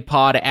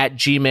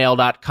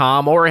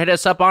 getplayedpod@gmail.com, or hit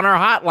us up on our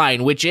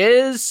hotline, which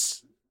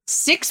is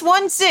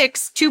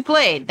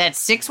 616-2-PLAYED.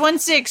 That's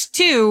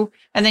 616-2,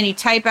 and then you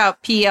type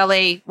out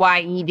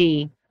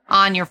PLAYED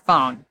on your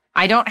phone.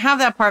 I don't have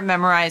that part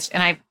memorized,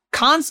 and I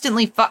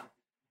constantly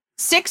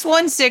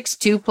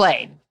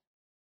 616-2-PLAYED.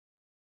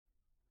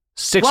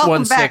 616.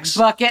 Welcome back,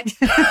 Bucket.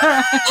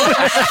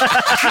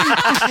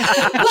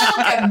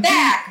 Welcome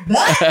back,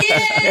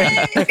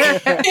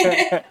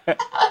 Bucket.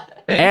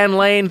 And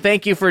Lane,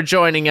 thank you for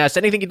joining us.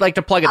 Anything you'd like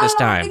to plug at this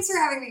time? Thanks for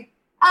having me.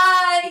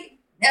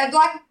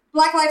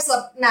 Black Lives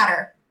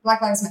Matter.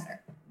 Black Lives Matter.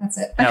 That's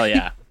it. Hell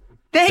yeah.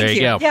 Thank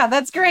you. Go. Yeah,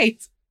 that's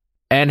great.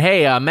 And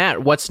hey,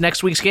 Matt, what's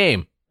next week's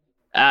game?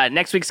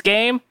 Next week's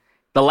game,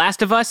 The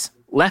Last of Us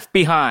Left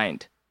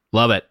Behind.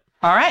 Love it.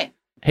 All right.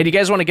 Hey, do you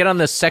guys want to get on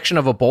this section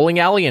of a bowling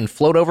alley and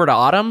float over to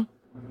Autumn?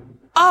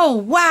 Oh,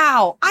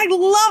 wow. I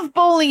love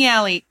Bowling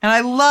Alley and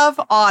I love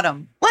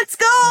Autumn. Let's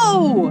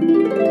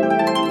go.